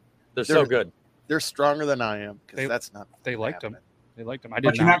good. They're so they're- good. they're stronger than I am because They- that's not. They liked them. They liked them. I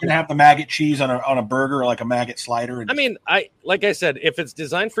But did you're not going to have the maggot cheese on a burger like a maggot slider. And I mean, like I said, if it's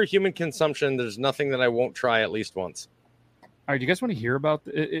designed for human consumption, there's nothing that I won't try at least once. All right, do you guys want to hear about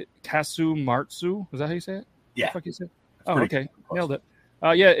Kasu Martsu? Is that how you say it? Yeah. What the fuck you said? Oh, pretty okay. close. Nailed it.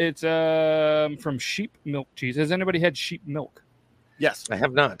 Yeah, it's from sheep milk cheese. Has anybody had sheep milk? Yes. I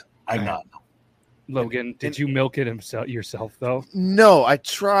have not. I'm not. Logan, did you milk it yourself though? No, I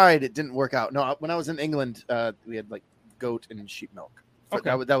tried. It didn't work out. No, when I was in England, we had like goat and sheep milk.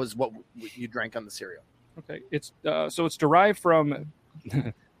 Okay. That was what you drank on the cereal. Okay, it's so it's derived from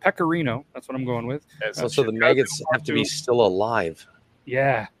pecorino. That's what I'm going with. So the maggots have to be still alive.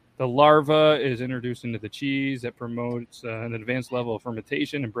 Yeah, the larva is introduced into the cheese that promotes an advanced level of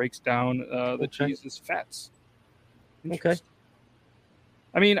fermentation and breaks down the Okay. cheese's fats. Okay. Interesting.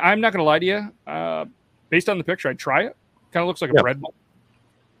 I mean, I'm not going to lie to you. Based on the picture, I'd try it. Kind of looks like a Yeah. bread bowl.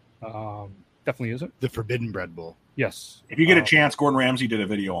 Definitely isn't. The Forbidden Bread Bowl. Yes. If you get a chance, Gordon Ramsay did a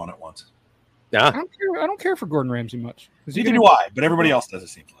video on it once. Yeah. I don't care for Gordon Ramsay much. Is he Neither gonna- do I, but everybody else does, it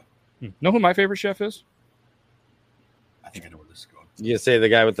seems like. Know who my favorite chef is? I think I know where this is going. You say the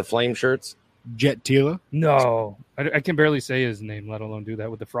guy with the flame shirts? Jet Tila. No, I can barely say his name, let alone do that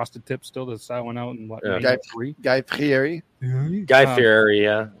with the frosted tips still. That's that one out in what? Yeah. 93? Guy Fieri. Guy Fieri,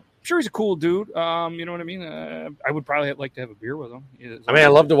 yeah. I'm sure he's a cool dude. You know what I mean? I would probably like to have a beer with him. I mean, I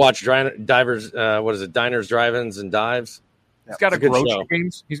love to watch divers. What is it? Diners, drive-ins, and dives. He's got a It's a good grocery show.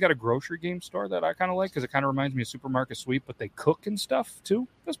 games. He's got a grocery game store that I kind of like because it kind of reminds me of Supermarket Sweep, but they cook and stuff too.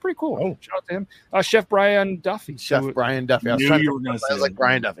 That's pretty cool. Oh. Shout out to him, Chef Brian Duffy. Chef who- Brian Duffy. I was Knew trying you to were going to I say was like that.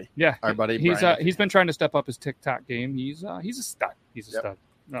 Brian Duffy. Yeah, Our buddy He's Brian Duffy. he's been trying to step up his TikTok game. He's a stud. He's a Yep.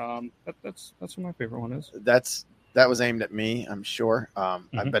 stud. That's what my favorite one is. That was aimed at me, I'm sure. I've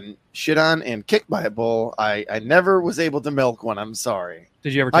Mhm. been shit on and kicked by a bull. I never was able to milk one. I'm sorry.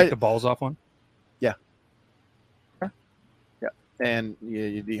 Did you ever take I- the balls off one? And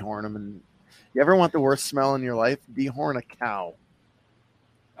you dehorn them. And you ever want the worst smell in your life? Dehorn a cow.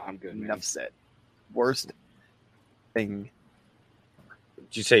 I'm good. Man. Enough said. Worst thing.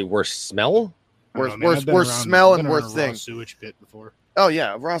 Did you say worst smell? Worst, I don't know, man. worst, I've been worst around- smell I've and been around worst a raw thing. Sewage pit before. Oh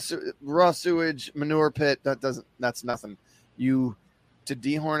yeah, raw sewage, manure pit. That's nothing. You to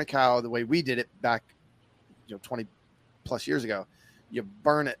dehorn a cow the way we did it back, 20 plus years ago. You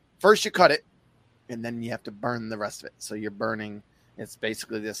burn it first. You cut it, and then you have to burn the rest of it. So you're burning. It's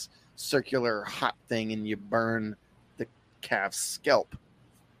basically this circular hot thing, and you burn the calf's scalp.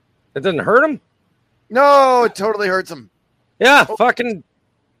 It doesn't hurt him? No, it totally hurts them. Yeah, Oh. fucking.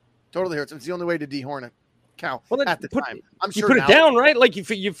 Totally hurts them. It's the only way to dehorn a cow Well, then at the put- time. I'm You sure put now- it down, right? Like you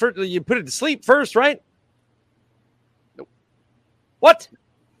put it to sleep first, right? Nope. What?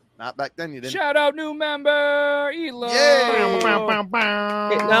 Not back then. You didn't. Shout out new member Elo. Yay!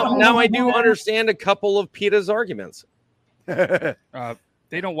 Okay, now I do understand a couple of PETA's arguments.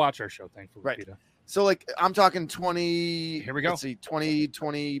 They don't watch our show, thankfully. Right. Peter. So like I'm talking 20. Here we go. Let's see,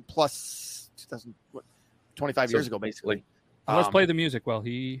 20 plus 2000, 25 So, years ago, basically. Let's play the music while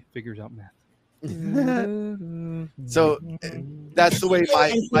he figures out math. So that's the way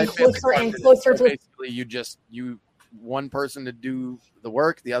my family Closer and did it. closer So to- basically you one person to do the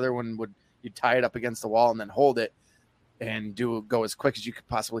work, the other one would you tie it up against the wall and then hold it and go as quick as you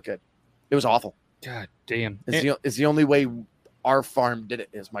possibly could. It was awful. God damn. It's the only way our farm did it.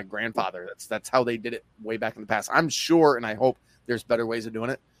 Is my grandfather. That's how they did it way back in the past. I'm sure, and I hope there's better ways of doing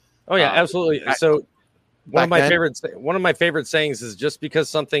it. Oh yeah, absolutely. So one of my back then- favorite sayings is just because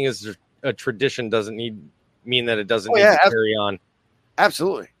something is a tradition doesn't mean that it doesn't Oh, need yeah, to carry on.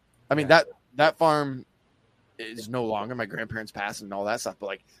 Absolutely. I mean that farm is no longer. My grandparents passed and all that stuff, but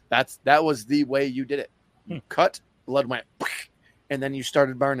like that was the way you did it. You cut, blood went, and then you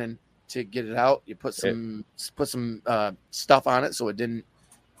started burning to get it out. You put some stuff on it so it didn't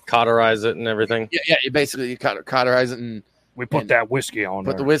Cauterize it and everything. Yeah. You basically cauterize it and We put that whiskey on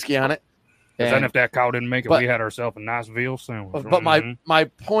put there. the whiskey on it. 'Cause then And- if that cow didn't make it, but- we had ourselves a nice veal sandwich. But Mhm. my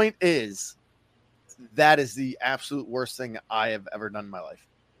point is, that is the absolute worst thing I have ever done in my life.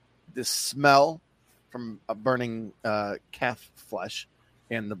 The smell from a burning calf flesh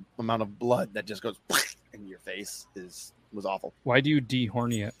and the amount of blood that just goes in your face was awful. Why do you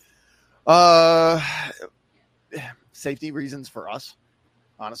dehorny it? Safety reasons for us,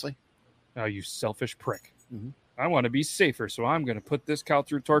 honestly. Oh, you selfish prick. Mhm. I want to be safer, so I'm going to put this cow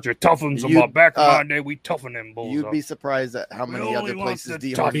through torture. Toughens them You- up. Back in my day, we toughen them bulls You'd up. be surprised at how We many only other want places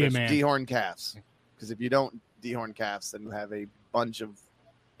the tough dehorn, man. dehorn calves. Because if you don't dehorn calves, then you have a bunch of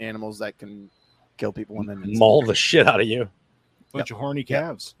animals that can kill people and then Maul the shit out of you. Bunch of horny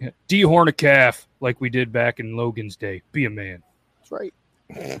calves. Yeah. Dehorn a calf like we did back in Logan's day. Be a man. That's right.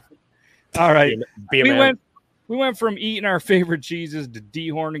 All right. Be a We man. went from eating our favorite cheeses to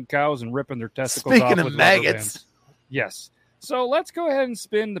dehorning cows and ripping their testicles Speaking off of with rubber maggots. bands. Yes. So let's go ahead and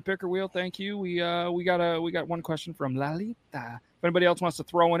spin the picker wheel. Thank you. We got one question from Lalita. If anybody else wants to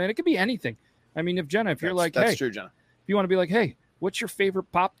throw one in, it could be anything. I mean, if Jenna, if you're like, that's hey, true, Jenna. if you want to be like, hey, what's your favorite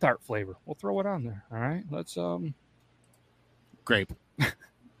Pop-Tart flavor? We'll throw it on there. All right. Let's Grape.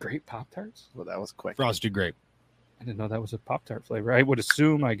 grape Pop-Tarts. Well, that was quick. Frosted grape. I didn't know that was a Pop-Tart flavor. I would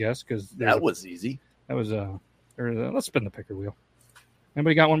assume, I guess, because That was easy. let's spin the picker wheel.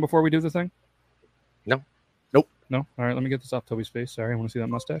 Anybody got one before we do the thing? No. Nope. No? All right, let me get this off Toby's face. Sorry, I want to see that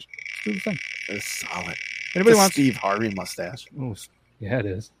mustache. Let's do the thing. It's solid. Anybody The wants? Steve Harvey mustache. Oh, yeah, it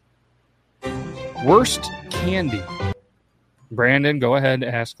is. Worst candy. Brandon, go ahead and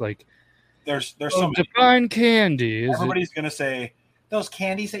ask, like, There's so many. define candy. Is it? Everybody's gonna say those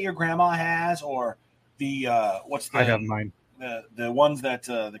candies that your grandma has, or the what's the I have mine. the ones that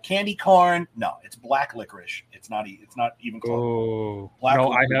the candy corn. No, it's black licorice. It's not even close. Oh, Black no,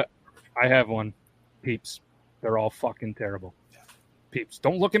 licorice. I have one. Peeps. They're all fucking terrible. Peeps.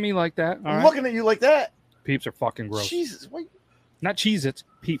 Don't look at me like that. All I'm right? looking at you like that. Peeps are fucking gross. Jesus, what Not Cheez-Its.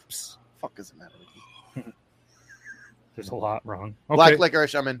 Peeps. the fuck is the matter with you? There's a lot wrong. Okay. Black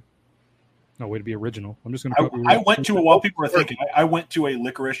licorice, I'm in. No way to be original. I'm just going to put I went to while people were thinking. I went to a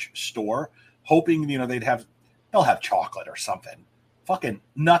licorice store, hoping they'll have chocolate or something. Fucking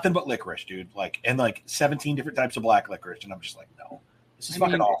nothing but licorice, dude. Like 17 different types of black licorice, and I'm just like, no, this is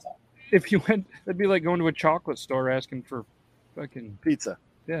fucking awful. If you went, that'd be like going to a chocolate store asking for fucking, Pizza.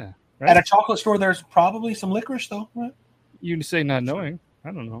 yeah. At a chocolate store, there's probably some licorice though. Right? You say not knowing.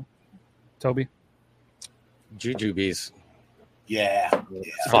 I don't know. Toby. Jujubes. Yeah.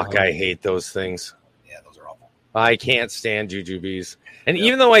 Fuck, I hate those things. Yeah, those are awful. I can't stand jujubes. And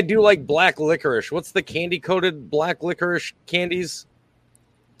even though I do like black licorice, what's the candy coated black licorice candies?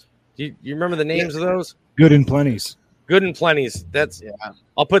 You remember the names of those? Good and plenties. Good and Plenty's. That's Yeah.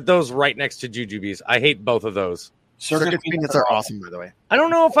 I'll put those right next to jujubes. I hate both of those. Circus peanuts are awesome, by the way. I don't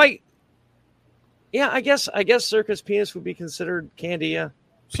know if I guess circus penis would be considered candy. Yeah.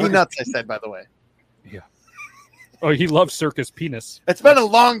 Peanuts, I said, by the way. Oh, he loves circus penis. It's been a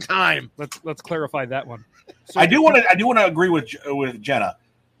long time. Let's clarify that one. I do want to agree with Jenna.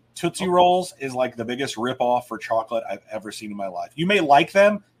 Tootsie Rolls is like the biggest ripoff for chocolate I've ever seen in my life. You may like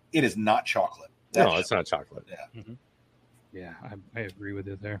them, it is not chocolate. No, it's not chocolate. Yeah, I agree with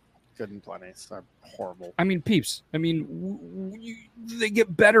you there. Good and plenty. It's horrible. I mean, Peeps. I mean, they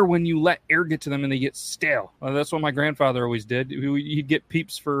get better when you let air get to them and they get stale. That's what my grandfather always did. He'd get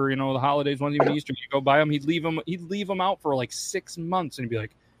Peeps for the holidays, one even Easter. You go buy them. He'd leave them out for like 6 months and he'd be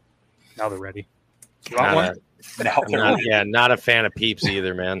like, "Now they're ready." You want one? Not a fan of Peeps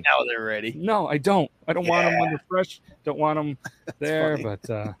either, man. Now they're ready. No, I don't. I don't want them when they're fresh. Don't want them there. funny.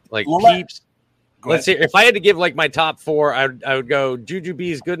 But Like Well, Peeps. Let's see. If I had to give like my top four, I would go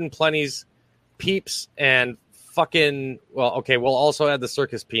Jujubes, Good and Plenty's, Peeps, and fucking. Well, okay, we'll also add the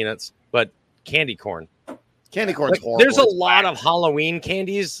circus peanuts, but candy corn. Candy corn's Like, horrible. there's a lot of Halloween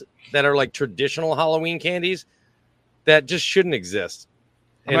candies that are like traditional Halloween candies that just shouldn't exist.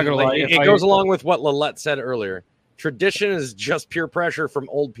 I'm not And, gonna lie, it if goes along with what Lillette said earlier. Tradition is just pure pressure from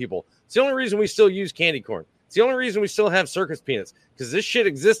old people. It's the only reason we still use candy corn. It's the only reason we still have circus peanuts because this shit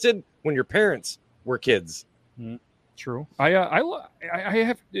existed when your parents were kids. True. I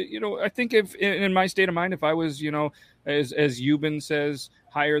have, I think if in my state of mind, if I was, as Euban says,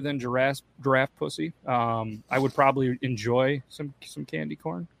 higher than giraffe pussy, I would probably enjoy some candy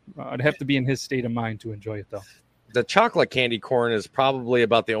corn. I'd have to be in his state of mind to enjoy it, though. The chocolate candy corn is probably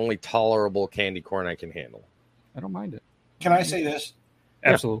about the only tolerable candy corn I can handle. I don't mind it. Can I say this?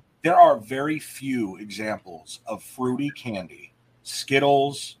 Absolutely. There are very few examples of fruity candy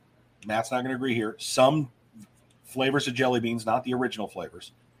Skittles. Matt's not going to agree here. Some flavors of jelly beans, not the original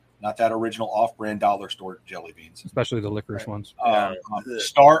flavors, not that original off-brand dollar store jelly beans. Especially the licorice ones. Not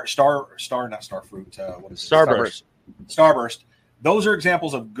Star Fruit. What is it? Starburst. Starburst. Those are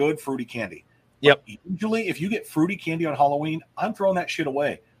examples of good fruity candy. Yep. But usually, if you get fruity candy on Halloween, I'm throwing that shit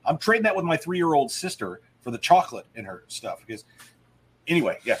away. I'm trading that with my 3-year-old sister for the chocolate in her stuff. Because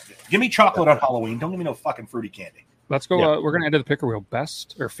anyway, yeah, give me chocolate on Halloween. Don't give me no fucking fruity candy. Let's go. Yeah. We're gonna enter the picker wheel.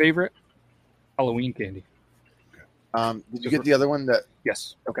 Best or favorite Halloween candy? Did you get the other one? That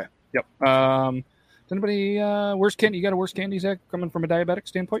Yes. Okay. Yep. Does anybody worst candy? You got a worst candy, Zach, coming from a diabetic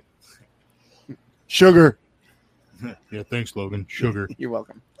standpoint? Sugar. Yeah, thanks, Logan. Sugar. you're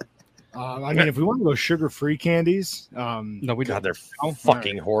welcome. I mean, if we want to go sugar-free candies, No, we God, don't. they're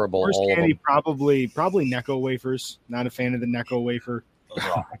fucking horrible. worst All of candy them. probably Necco wafers. Not a fan of the Necco wafer. Those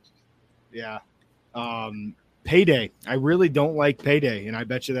are awful. Yeah. Payday. I really don't like Payday, and I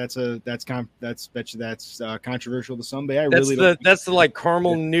bet you that's controversial to somebody. I That's really the don't. like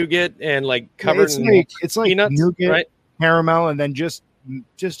caramel nougat and like covered It's like peanuts, nougat, right? caramel, and then just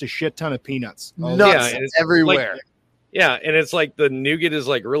a shit ton of peanuts. Nuts Yeah, and it's everywhere. Yeah, and it's like the nougat is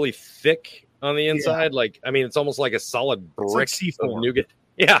like really thick on the inside. Like, I mean, it's almost like a solid brick like C4. of nougat.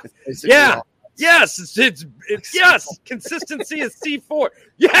 Yeah, Basically yeah. all- Yes, it's yes. Consistency is C4.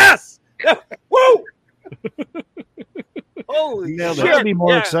 Yes. Woo! Holy Nailed it. shit! That'd be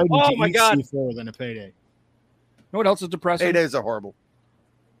more Yeah. exciting Oh to my eat god! C4 than a Payday. You know what else is depressing? Paydays are horrible.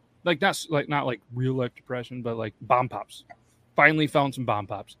 Like not like real life depression, but like bomb pops. Finally found some bomb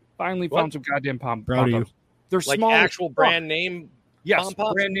pops. Finally What? found some goddamn bomb Proud of you. pops. They're Like small. as actual fuck. brand name Yes, bomb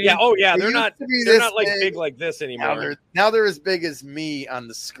pops? brand name. Yeah. Oh yeah. They They're used not. to be They're this not like big. big like this anymore. Now they're as big as me on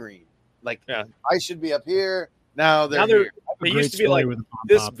the screen. Like Yeah. I should be up here. Now they're Now they're- here. They Great used to be story like with the bomb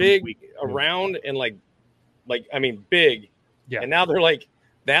this pop. big around and like I mean big. Yeah. And now they're like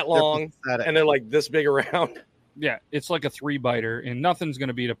that long pathetic. and they're like this big around. Yeah, it's like a 3-biter, and nothing's going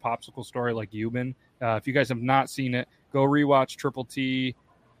to beat a popsicle story like Euban. If you guys have not seen it, go rewatch Triple T.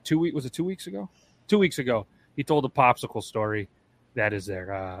 2 weeks ago? 2 weeks ago, he told a popsicle story. That is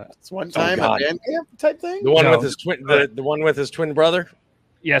there. It's one time a God. band camp type thing. The one No. with his twin the one with his twin brother.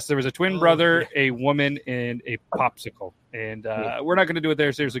 Yes, there was a twin brother, a woman, and a popsicle. And we're not going to do it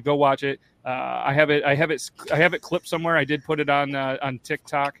there. Seriously, go watch it. I have it clipped somewhere. I did put it on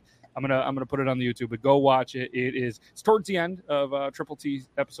TikTok. I'm gonna put it on the YouTube. But go watch it. It's towards the end of Triple T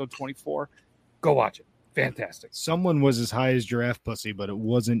episode 24. Go watch it. Fantastic. Someone was as high as giraffe pussy, but it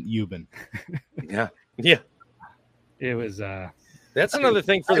wasn't Euban. Yeah. Yeah. It was. That's another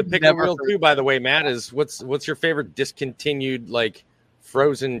thing for the I've pickle never wheel heard too, by the way, Matt, is what's your favorite discontinued like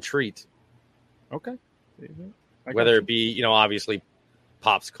frozen treat? Okay. I got Whether you. it be, obviously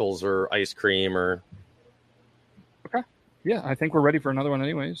popsicles or ice cream or Yeah, I think we're ready for another one,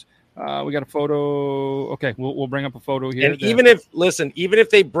 anyways. We got a photo. Okay, we'll bring up a photo here. and even if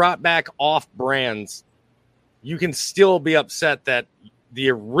they brought back off brands, you can still be upset that the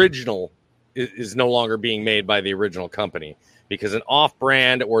original is no longer being made by the original company because an off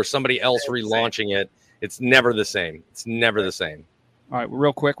brand or somebody else relaunching it, it's never the same. It's never the same. All right,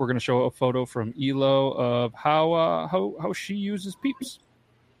 real quick, we're going to show a photo from Elo of how she uses Peeps.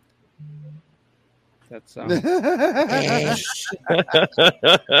 That's That's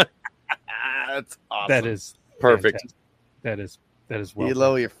awesome. that is Perfect. fantastic. That is well.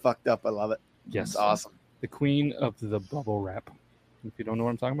 Elo, you're fucked up. I love it. Yes, It's awesome. the queen of the bubble wrap. If you don't know what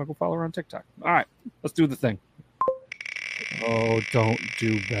I'm talking about, go follow her on TikTok. All right, let's do the thing. Oh, don't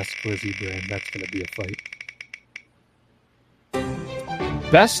do best Glizzy brand. That's going to be a fight.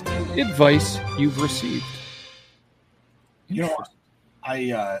 Best advice you've received. You know,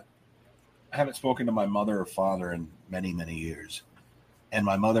 I haven't spoken to my mother or father in many, many years. And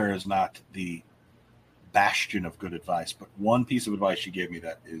my mother is not the bastion of good advice, but one piece of advice she gave me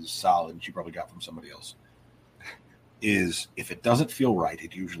that is solid, and she probably got from somebody else, is if it doesn't feel right,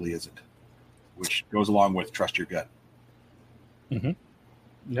 it usually isn't, which goes along with trust your gut.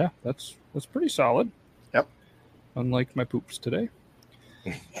 Yeah, that's pretty solid. Yep. Unlike my poops today.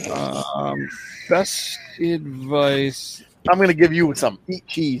 Best advice. I'm going to give you some. Eat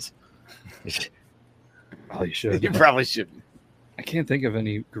cheese. Oh, you should. You probably shouldn't. I can't think of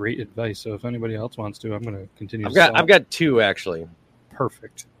any great advice. So if anybody else wants to, I'm going to continue. I've got two actually.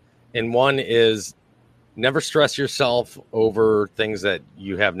 Perfect. And one is never stress yourself over things that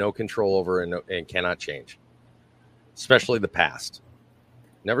you have no control over and cannot change, especially the past.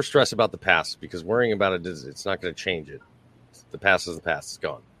 Never stress about the past because worrying about it it's not going to change it. The past is the past. It's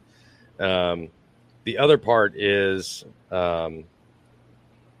gone. The other part is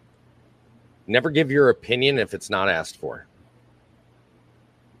never give your opinion if it's not asked for.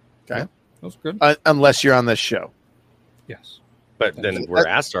 Okay. That was good. Unless you're on this show. Yes. But then we're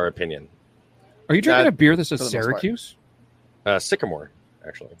asked our opinion. Are you drinking That- a beer that says for the most part. Syracuse? Sycamore,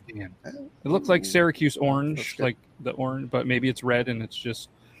 actually. Damn. It looks like Syracuse That's orange, good. like the orange, but maybe it's red and it's just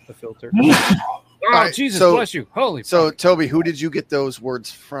the filter. Mm. Oh, right, Jesus so- bless you. Holy So, fuck. Toby, who did you get those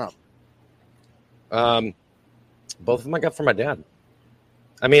words from? Both of them I got from my dad.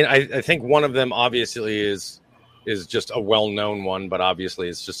 I mean, I think one of them obviously is just a well-known one, but obviously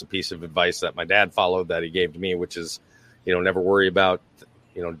it's just a piece of advice that my dad followed that he gave to me, which is, never worry about,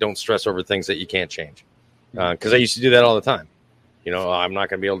 don't stress over things that you can't change. Because I used to do that all the time. I'm not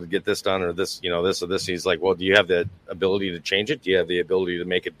going to be able to get this done or this, this or this. He's like, well, do you have the ability to change it? Do you have the ability to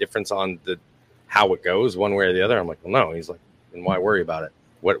make a difference on how it goes one way or the other? I'm like, well, no. He's like, then why worry about it?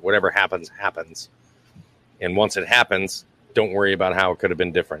 Whatever happens, happens. And once it happens, don't worry about how it could have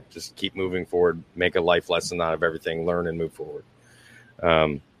been different. Just keep moving forward, make a life lesson out of everything, learn and move forward.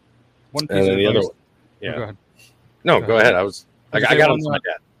 One piece And of then the advice. other, yeah. Go ahead. No, go ahead. I got it from my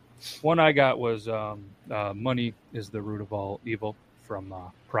dad. One I got was money is the root of all evil from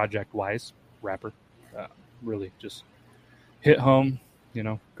Project Wise, rapper. Really just hit home,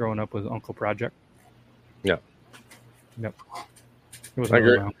 growing up with Uncle Project. Yeah. Yep. It was I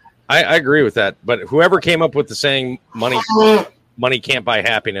agree. around. I agree with that. But whoever came up with the saying money can't buy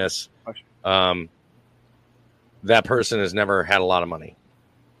happiness, that person has never had a lot of money.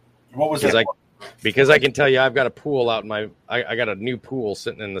 What was Because that? Because I can tell you, I've got a pool out in I got a new pool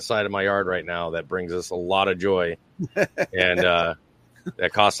sitting in the side of my yard right now that brings us a lot of joy, and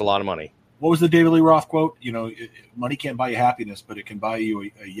that costs a lot of money. What was the David Lee Roth quote? Money can't buy you happiness, but it can buy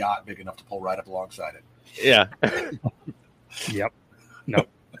you a yacht big enough to pull right up alongside it. Yeah, Yep.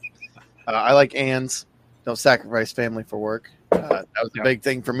 I like Ann's. Don't sacrifice family for work. That was a big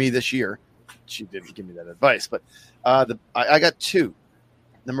thing for me this year. She didn't give me that advice, but I got two.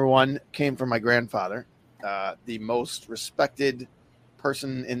 Number one came from my grandfather, the most respected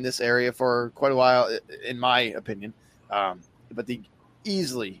person in this area for quite a while, in my opinion. But the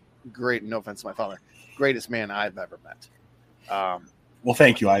easily great, no offense to my father, greatest man I've ever met. Well,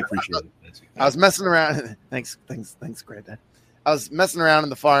 thank you. I appreciate it. I was messing around. Thanks, Granddad. I was messing around in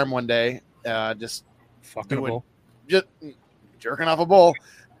the farm one day, just Fucking Doing- bull. just jerking off a bull,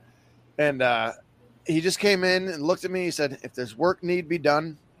 and he just came in and looked at me. He said, "If there's work need be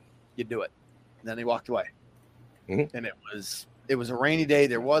done, you do it." And then he walked away. Mhm. And it was a rainy day.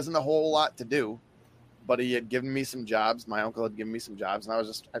 There wasn't a whole lot to do, but he had given me some jobs. My uncle had given me some jobs, and I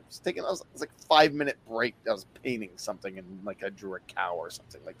was taking. It was like a 5-minute break. I was painting something, and like I drew a cow or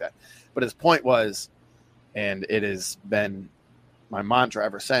something like that. But his point was, and it has been my mantra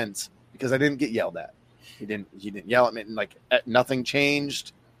ever since, because I didn't get yelled at. He didn't yell at me, and like nothing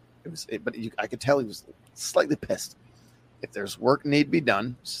changed. I could tell he was slightly pissed. If there's work need be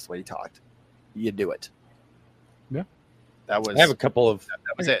done, this is the way he talked, you do it. Yeah. That was I have a couple of.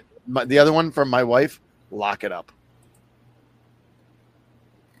 that was it. The other one from my wife, lock it up.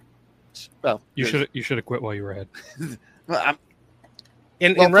 Well, You should have quit while you were ahead. I'm,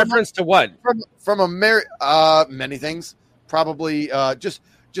 In Well, reference to what? from many things, probably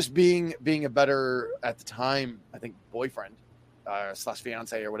just being a better at the time, I think, boyfriend /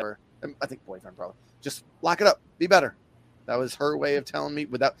 fiance or whatever. I think boyfriend probably. Just lock it up, be better. That was her way of telling me.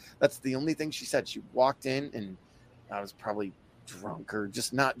 That's the only thing she said. She walked in and I was probably drunk or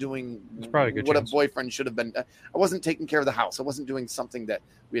just not doing It's probably a good what chance. a boyfriend should have been. I wasn't taking care of the house. I wasn't doing something that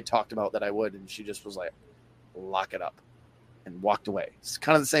we had talked about that I would, and she just was like, lock it up, and walked away. It's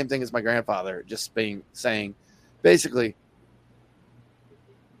kind of the same thing as my grandfather, just saying, basically,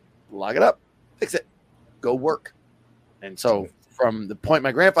 lock it up, fix it, go work. And so from the point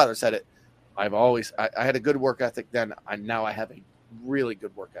my grandfather said it, I had a good work ethic then. Now I have a really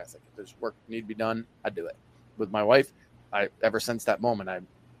good work ethic. If there's work need to be done, I do it. With my wife, ever since that moment, I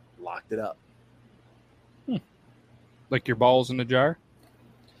locked it up. Like your balls in a jar.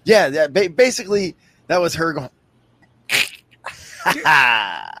 Yeah, basically that was her going.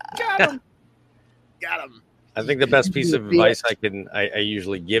 Got him. Got him. I think the best piece of advice I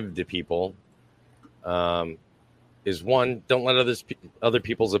usually give to people is one, don't let other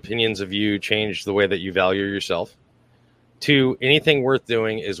people's opinions of you change the way that you value yourself. 2, anything worth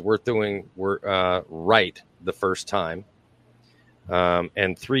doing is worth doing right the first time.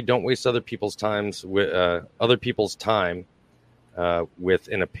 And 3, don't waste other people's time with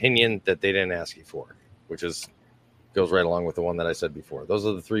an opinion that they didn't ask you for, which goes right along with the one that I said before. Those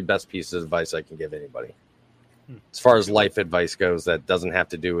are the 3 best pieces of advice I can give anybody. As far as life advice goes, that doesn't have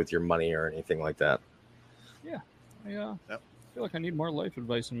to do with your money or anything like that. Yeah. Yep. I feel like I need more life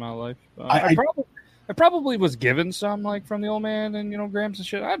advice in my life. I I probably was given some like from the old man and Grams and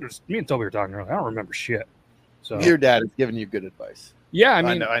shit. Me and Toby were talking earlier. I don't remember shit. So Your dad has given you good advice. yeah, I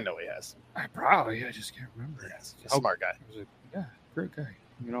mean, I know he has. I just can't remember. He's a smart guy. Great guy.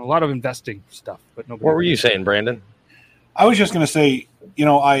 A lot of investing stuff, but nobody. What were you saying, Brandon? I was just going to say,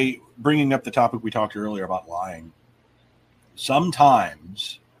 bringing up the topic we talked earlier about lying.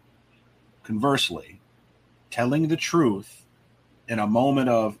 Sometimes, conversely, telling the truth in a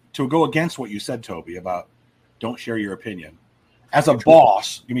moment to go against what you said, Toby, about don't share your opinion. As a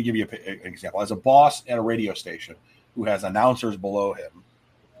boss, let me give you an example. As a boss at a radio station who has announcers below him.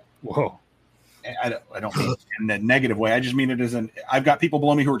 Whoa. I don't mean it in a negative way. I just mean it as I've got people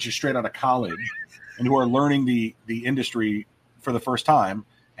below me who are just straight out of college and who are learning the industry for the first time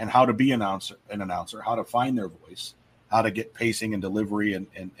and how to be an announcer, how to find their voice, how to get pacing and delivery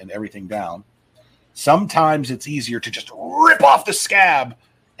and everything down. Sometimes it's easier to just rip off the scab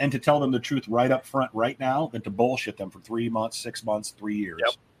and to tell them the truth right up front right now than to bullshit them for 3 months, 6 months, 3 years.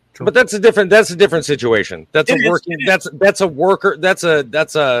 Yep. But that's a different situation. That's a worker. That's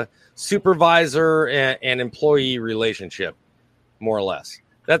a supervisor and employee relationship, more or less.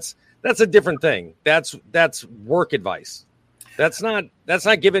 That's a different thing. That's work advice. That's not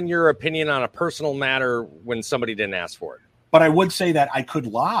giving your opinion on a personal matter when somebody didn't ask for it. But I would say that I could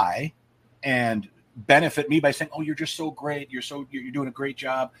lie and benefit me by saying, "Oh, you're just so great. You're doing a great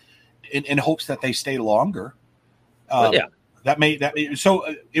job," in hopes that they stay longer. Yeah.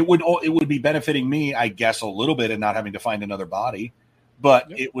 It would be benefiting me, I guess, a little bit, and not having to find another body, but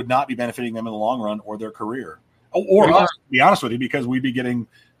it would not be benefiting them in the long run or their career, or us, to be honest with you, because we'd be getting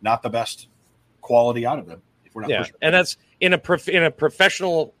not the best quality out of them if we're not. Yeah, and that's in a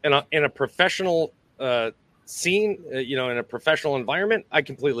professional scene, in a professional environment. I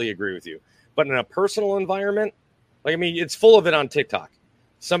completely agree with you, but in a personal environment, it's full of it on TikTok.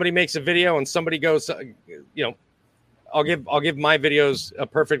 Somebody makes a video and somebody goes, I'll give my videos a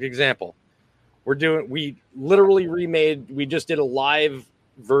perfect example. We just did a live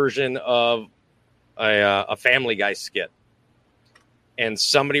version of a Family Guy skit. And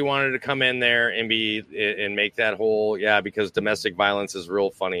somebody wanted to come in there and make that whole, because domestic violence is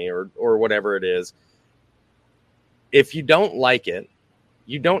real funny or whatever it is. If you don't like it,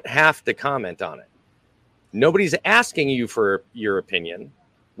 you don't have to comment on it. Nobody's asking you for your opinion,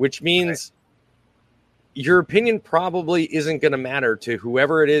 which means your opinion probably isn't going to matter to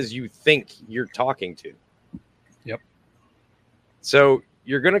whoever it is you think you're talking to. Yep. So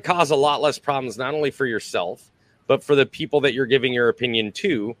you're going to cause a lot less problems, not only for yourself, but for the people that you're giving your opinion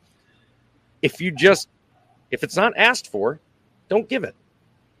to. If it's not asked for, don't give it.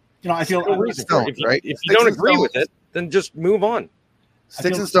 I feel no reason for it. If you don't agree with it, then just move on.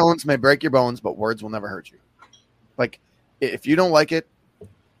 Sticks and stones may break your bones, but words will never hurt you. Like, if you don't like it,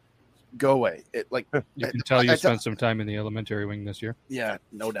 go away. You can tell you spent some time in the elementary wing this year. Yeah,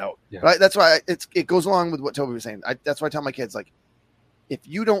 no doubt. Yeah. But that's why it goes along with what Toby was saying. That's why I tell my kids, like, if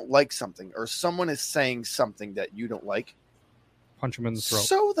you don't like something or someone is saying something that you don't like, punch them in the throat.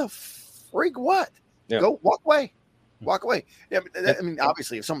 So the frig what? Yeah. Go walk away. Walk away. Yeah, I mean,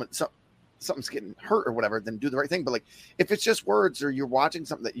 obviously, if something's getting hurt or whatever, then do the right thing. But like, if it's just words or you're watching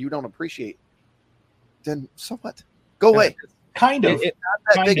something that you don't appreciate, then so what? Go away. Kind of.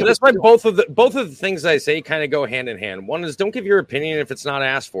 That's why both of the things I say kind of go hand in hand. One is don't give your opinion if it's not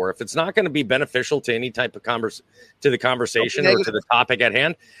asked for. If it's not going to be beneficial to any type of to the conversation or to the topic at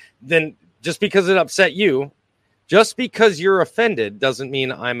hand, then just because it upset you, just because you're offended doesn't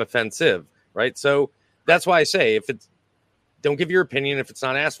mean I'm offensive, right? So that's why I say don't give your opinion if it's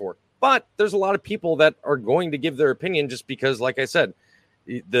not asked for. But there's a lot of people that are going to give their opinion just because, like I said,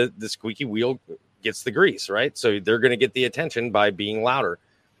 the squeaky wheel gets the grease, right? So they're going to get the attention by being louder.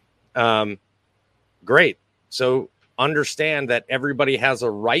 Great. So understand that everybody has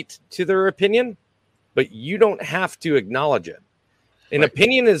a right to their opinion, but you don't have to acknowledge it. An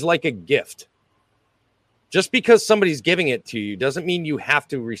opinion is like a gift. Just because somebody's giving it to you doesn't mean you have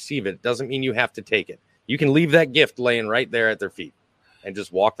to receive it. Doesn't mean you have to take it. You can leave that gift laying right there at their feet and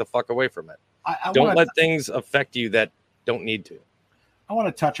just walk the fuck away from it. Don't let things affect you that don't need to. I want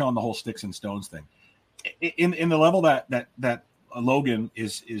to touch on the whole sticks and stones thing. In the level that Logan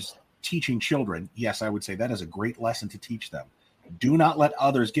is teaching children, yes, I would say that is a great lesson to teach them. Do not let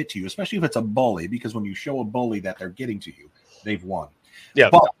others get to you, especially if it's a bully, because when you show a bully that they're getting to you, they've won. Yeah.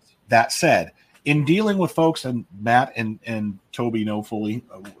 But that said, in dealing with folks, and Matt and Toby know fully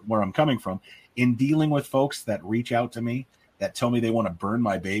where I'm coming from, in dealing with folks that reach out to me, that tell me they want to burn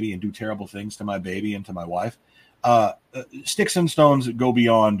my baby and do terrible things to my baby and to my wife, sticks and stones go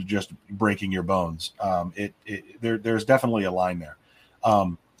beyond just breaking your bones. There's definitely a line there.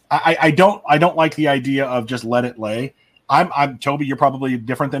 I don't like the idea of just let it lay. I'm Toby. You're probably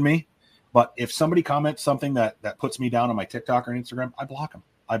different than me, but if somebody comments something that puts me down on my TikTok or Instagram, I block them.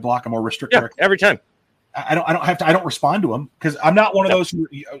 I block them or restrict their every time. I don't respond to them because I'm not one of those who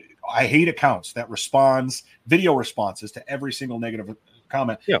I hate accounts that responds video responses to every single negative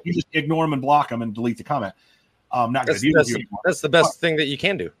comment. Yeah. You just ignore them and block them and delete the comment. I'm not going to deal with you anymore. That's the best thing that you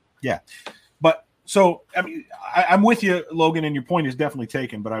can do. Yeah. But so, I mean, I'm with you, Logan, and your point is definitely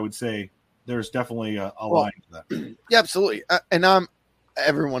taken, but I would say there's definitely a line to that. Yeah, absolutely. And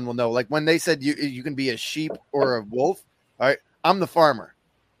everyone will know, like when they said you can be a sheep or a wolf. All right. I'm the farmer.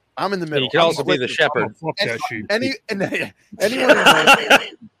 I'm in the middle. You can also be the shepherd. Fuck that sheep. Anyone who knows,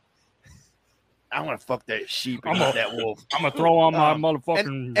 I want to fuck that sheep and eat that wolf. I'm gonna throw on my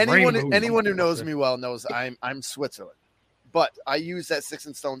motherfucking Anyone who knows me well knows I'm Switzerland, but I use that sticks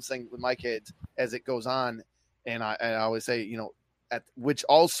and stones thing with my kids as it goes on, and I always say, you know, which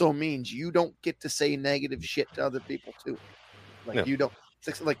also means you don't get to say negative shit to other people too, like you don't,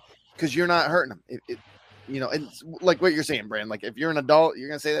 like, because you're not hurting them. You know, and like what you're saying, Brand. Like if you're an adult, you're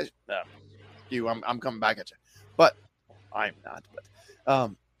gonna say that. No, I'm coming back at you, but I'm not.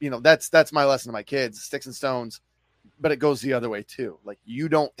 But you know, that's my lesson to my kids: sticks and stones. But it goes the other way too. Like you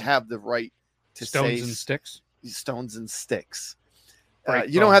don't have the right to say stones and sticks. Stones and sticks. Right,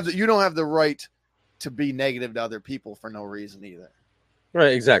 you don't have the right to be negative to other people for no reason either.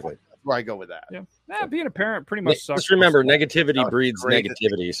 Right, exactly. That's where I go with that. Yeah, being a parent pretty much sucks. Just remember, negativity breeds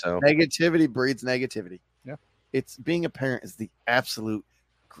negativity. So negativity breeds negativity. Yeah, it's being a parent is the absolute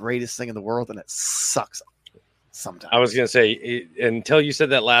greatest thing in the world, and it sucks sometimes. I was going to say, until you said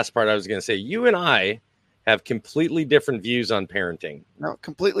that last part, I was going to say, you and I have completely different views on parenting. No, it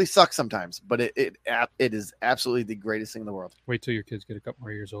completely sucks sometimes, but it is absolutely the greatest thing in the world. Wait till your kids get a couple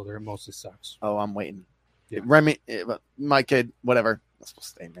more years older. It mostly sucks. Oh, I'm waiting. Yeah. Remy, my kid, whatever. I'm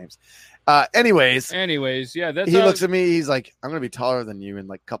supposed to say names. Anyways, yeah. That's he looks at me. He's like, "I'm going to be taller than you in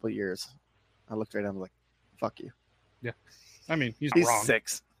like a couple of years." I looked right at him like, "Fuck you." Yeah, I mean, he's wrong.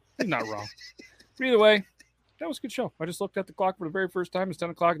 6. He's not wrong. But either way, that was a good show. I just looked at the clock for the very first time. It's 10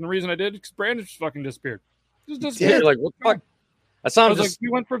 o'clock, and the reason I did because Brandon just fucking disappeared. Just disappeared. You're like, what the fuck? I was like, we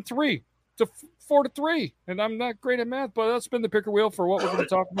went from 3 to 4 to 3, and I'm not great at math, but let's spin the picker wheel for what we're going to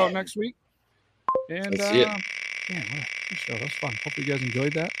talk about next week. And yeah, good show. That was fun. Hopefully you guys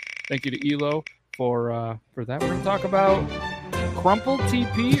enjoyed that. Thank you to Elo for that. We're going to talk about crumpled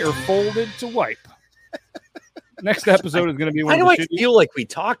TP or folded to wipe. Next episode is going to be one. Why do I feel like we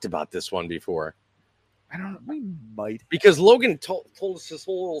talked about this one before? I don't know. We might, because Logan told us this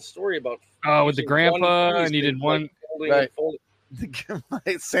whole little story about with the grandpa, and he did one. Right.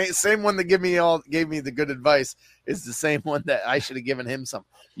 Same one that gave me the good advice is the same one that I should have given him some.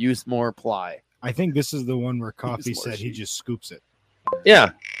 Use more ply. I think this is the one where Coffee said he just scoops it.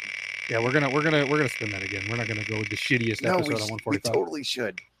 Yeah. Yeah, we're gonna spin that again. We're not gonna go with the shittiest episode on 145. We totally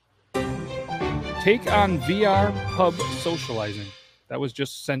should. Take on VR pub socializing. That was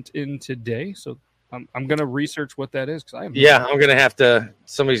just sent in today, so I'm gonna research what that is because I have. Yeah, I'm gonna have to.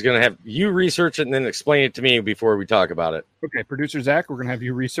 Somebody's gonna have you research it and then explain it to me before we talk about it. Okay, producer Zach, we're gonna have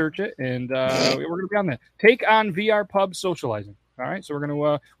you research it, and we're gonna be on that. Take on VR pub socializing. All right, so we're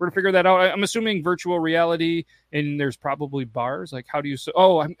gonna figure that out. I'm assuming virtual reality, and there's probably bars. Like, how do you?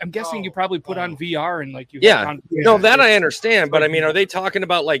 I'm guessing you probably put on VR and like you. No, that I understand, but I mean, are they talking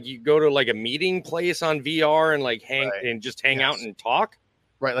about like you go to like a meeting place on VR and like hang out and talk?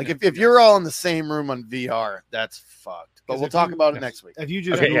 Right, like if you're all in the same room on VR, that's fucked. But we'll talk about it next week. If you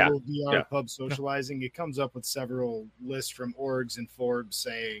just Google VR pub socializing, it comes up with several lists from orgs and Forbes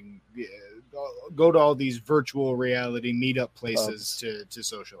saying go to all these virtual reality meetup places to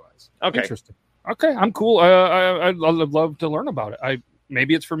socialize. Okay, interesting. Okay, I'm cool. I'd love to learn about it.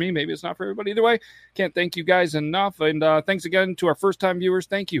 Maybe it's for me, maybe it's not for everybody. Either way, can't thank you guys enough. And thanks again to our first-time viewers.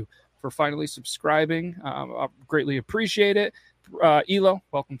 Thank you for finally subscribing. I greatly appreciate it. Elo,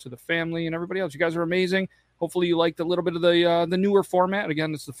 welcome to the family, and everybody else. You guys are amazing. Hopefully you liked a little bit of the newer format.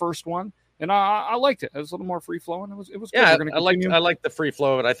 Again, it's the first one, and I liked it. It was a little more free flowing. It was yeah. Good. I liked the free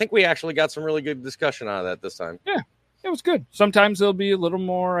flow of it. I think we actually got some really good discussion out of that this time. Yeah, it was good. Sometimes they'll be a little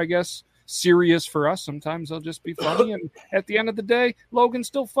more, I guess, serious for us. Sometimes they'll just be funny. And at the end of the day, Logan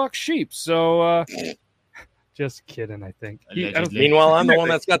still fucks sheep. So just kidding. I think. Meanwhile, I'm the one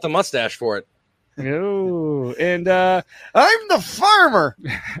that's got the mustache for it. Oh, and I'm the farmer.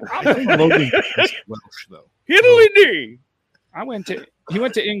 Logan Welsh though. Hiddly-dee. He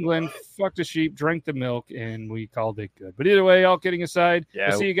went to England, fucked a sheep, drank the milk, and we called it good. But either way, all kidding aside,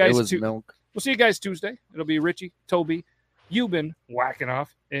 we'll see you guys. Milk. We'll see you guys Tuesday. It'll be Richie, Toby, Euban whacking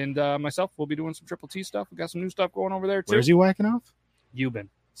off, and myself. We'll be doing some Triple T stuff. We got some new stuff going over there too. Where's he whacking off? Euban.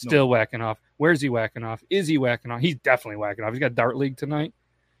 Still whacking off. Where's he whacking off? Is he whacking off? He's definitely whacking off. He's got Dart League tonight.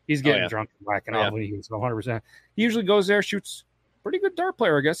 He's getting drunk and whacking off when he gets 100%. He usually goes there, shoots. Pretty good dart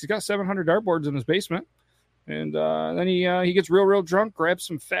player, I guess. He's got 700 dartboards in his basement. And then he gets real drunk, grabs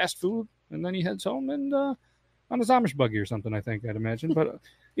some fast food, and then he heads home and on his Amish buggy or something, I think, I'd imagine. But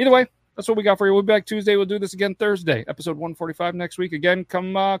either way, that's what we got for you. We'll be back Tuesday. We'll do this again Thursday, episode 145 next week. Again,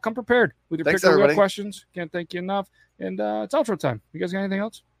 come prepared with your pick or questions. Can't thank you enough. And it's outro time. You guys got anything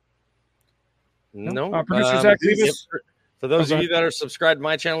else? No. Producer Zach, for those of you that are subscribed to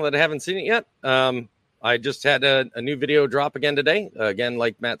my channel that haven't seen it yet, I just had a new video drop again today. Again,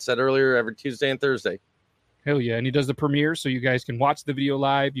 like Matt said earlier, every Tuesday and Thursday. Hell yeah. And he does the premiere, so you guys can watch the video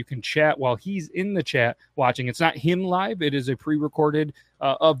live. You can chat while he's in the chat watching. It's not him live. It is a pre-recorded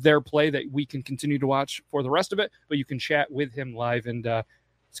of their play that we can continue to watch for the rest of it, but you can chat with him live, and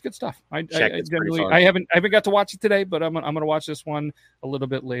it's good stuff. I haven't got to watch it today, but I'm gonna watch this one a little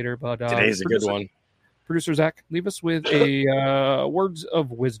bit later. But today's a good one. Producer Zach, leave us with a words of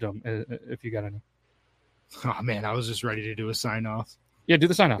wisdom if you got any. Oh man, I was just ready to do a sign off. Yeah, do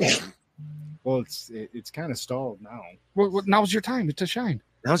the sign off. Well, it's kind of stalled now. Well, now's your time to shine.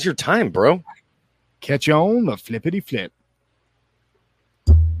 Now's your time, bro. Catch you on the flippity flip.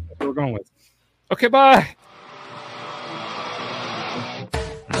 That's what we're going with. Okay, bye.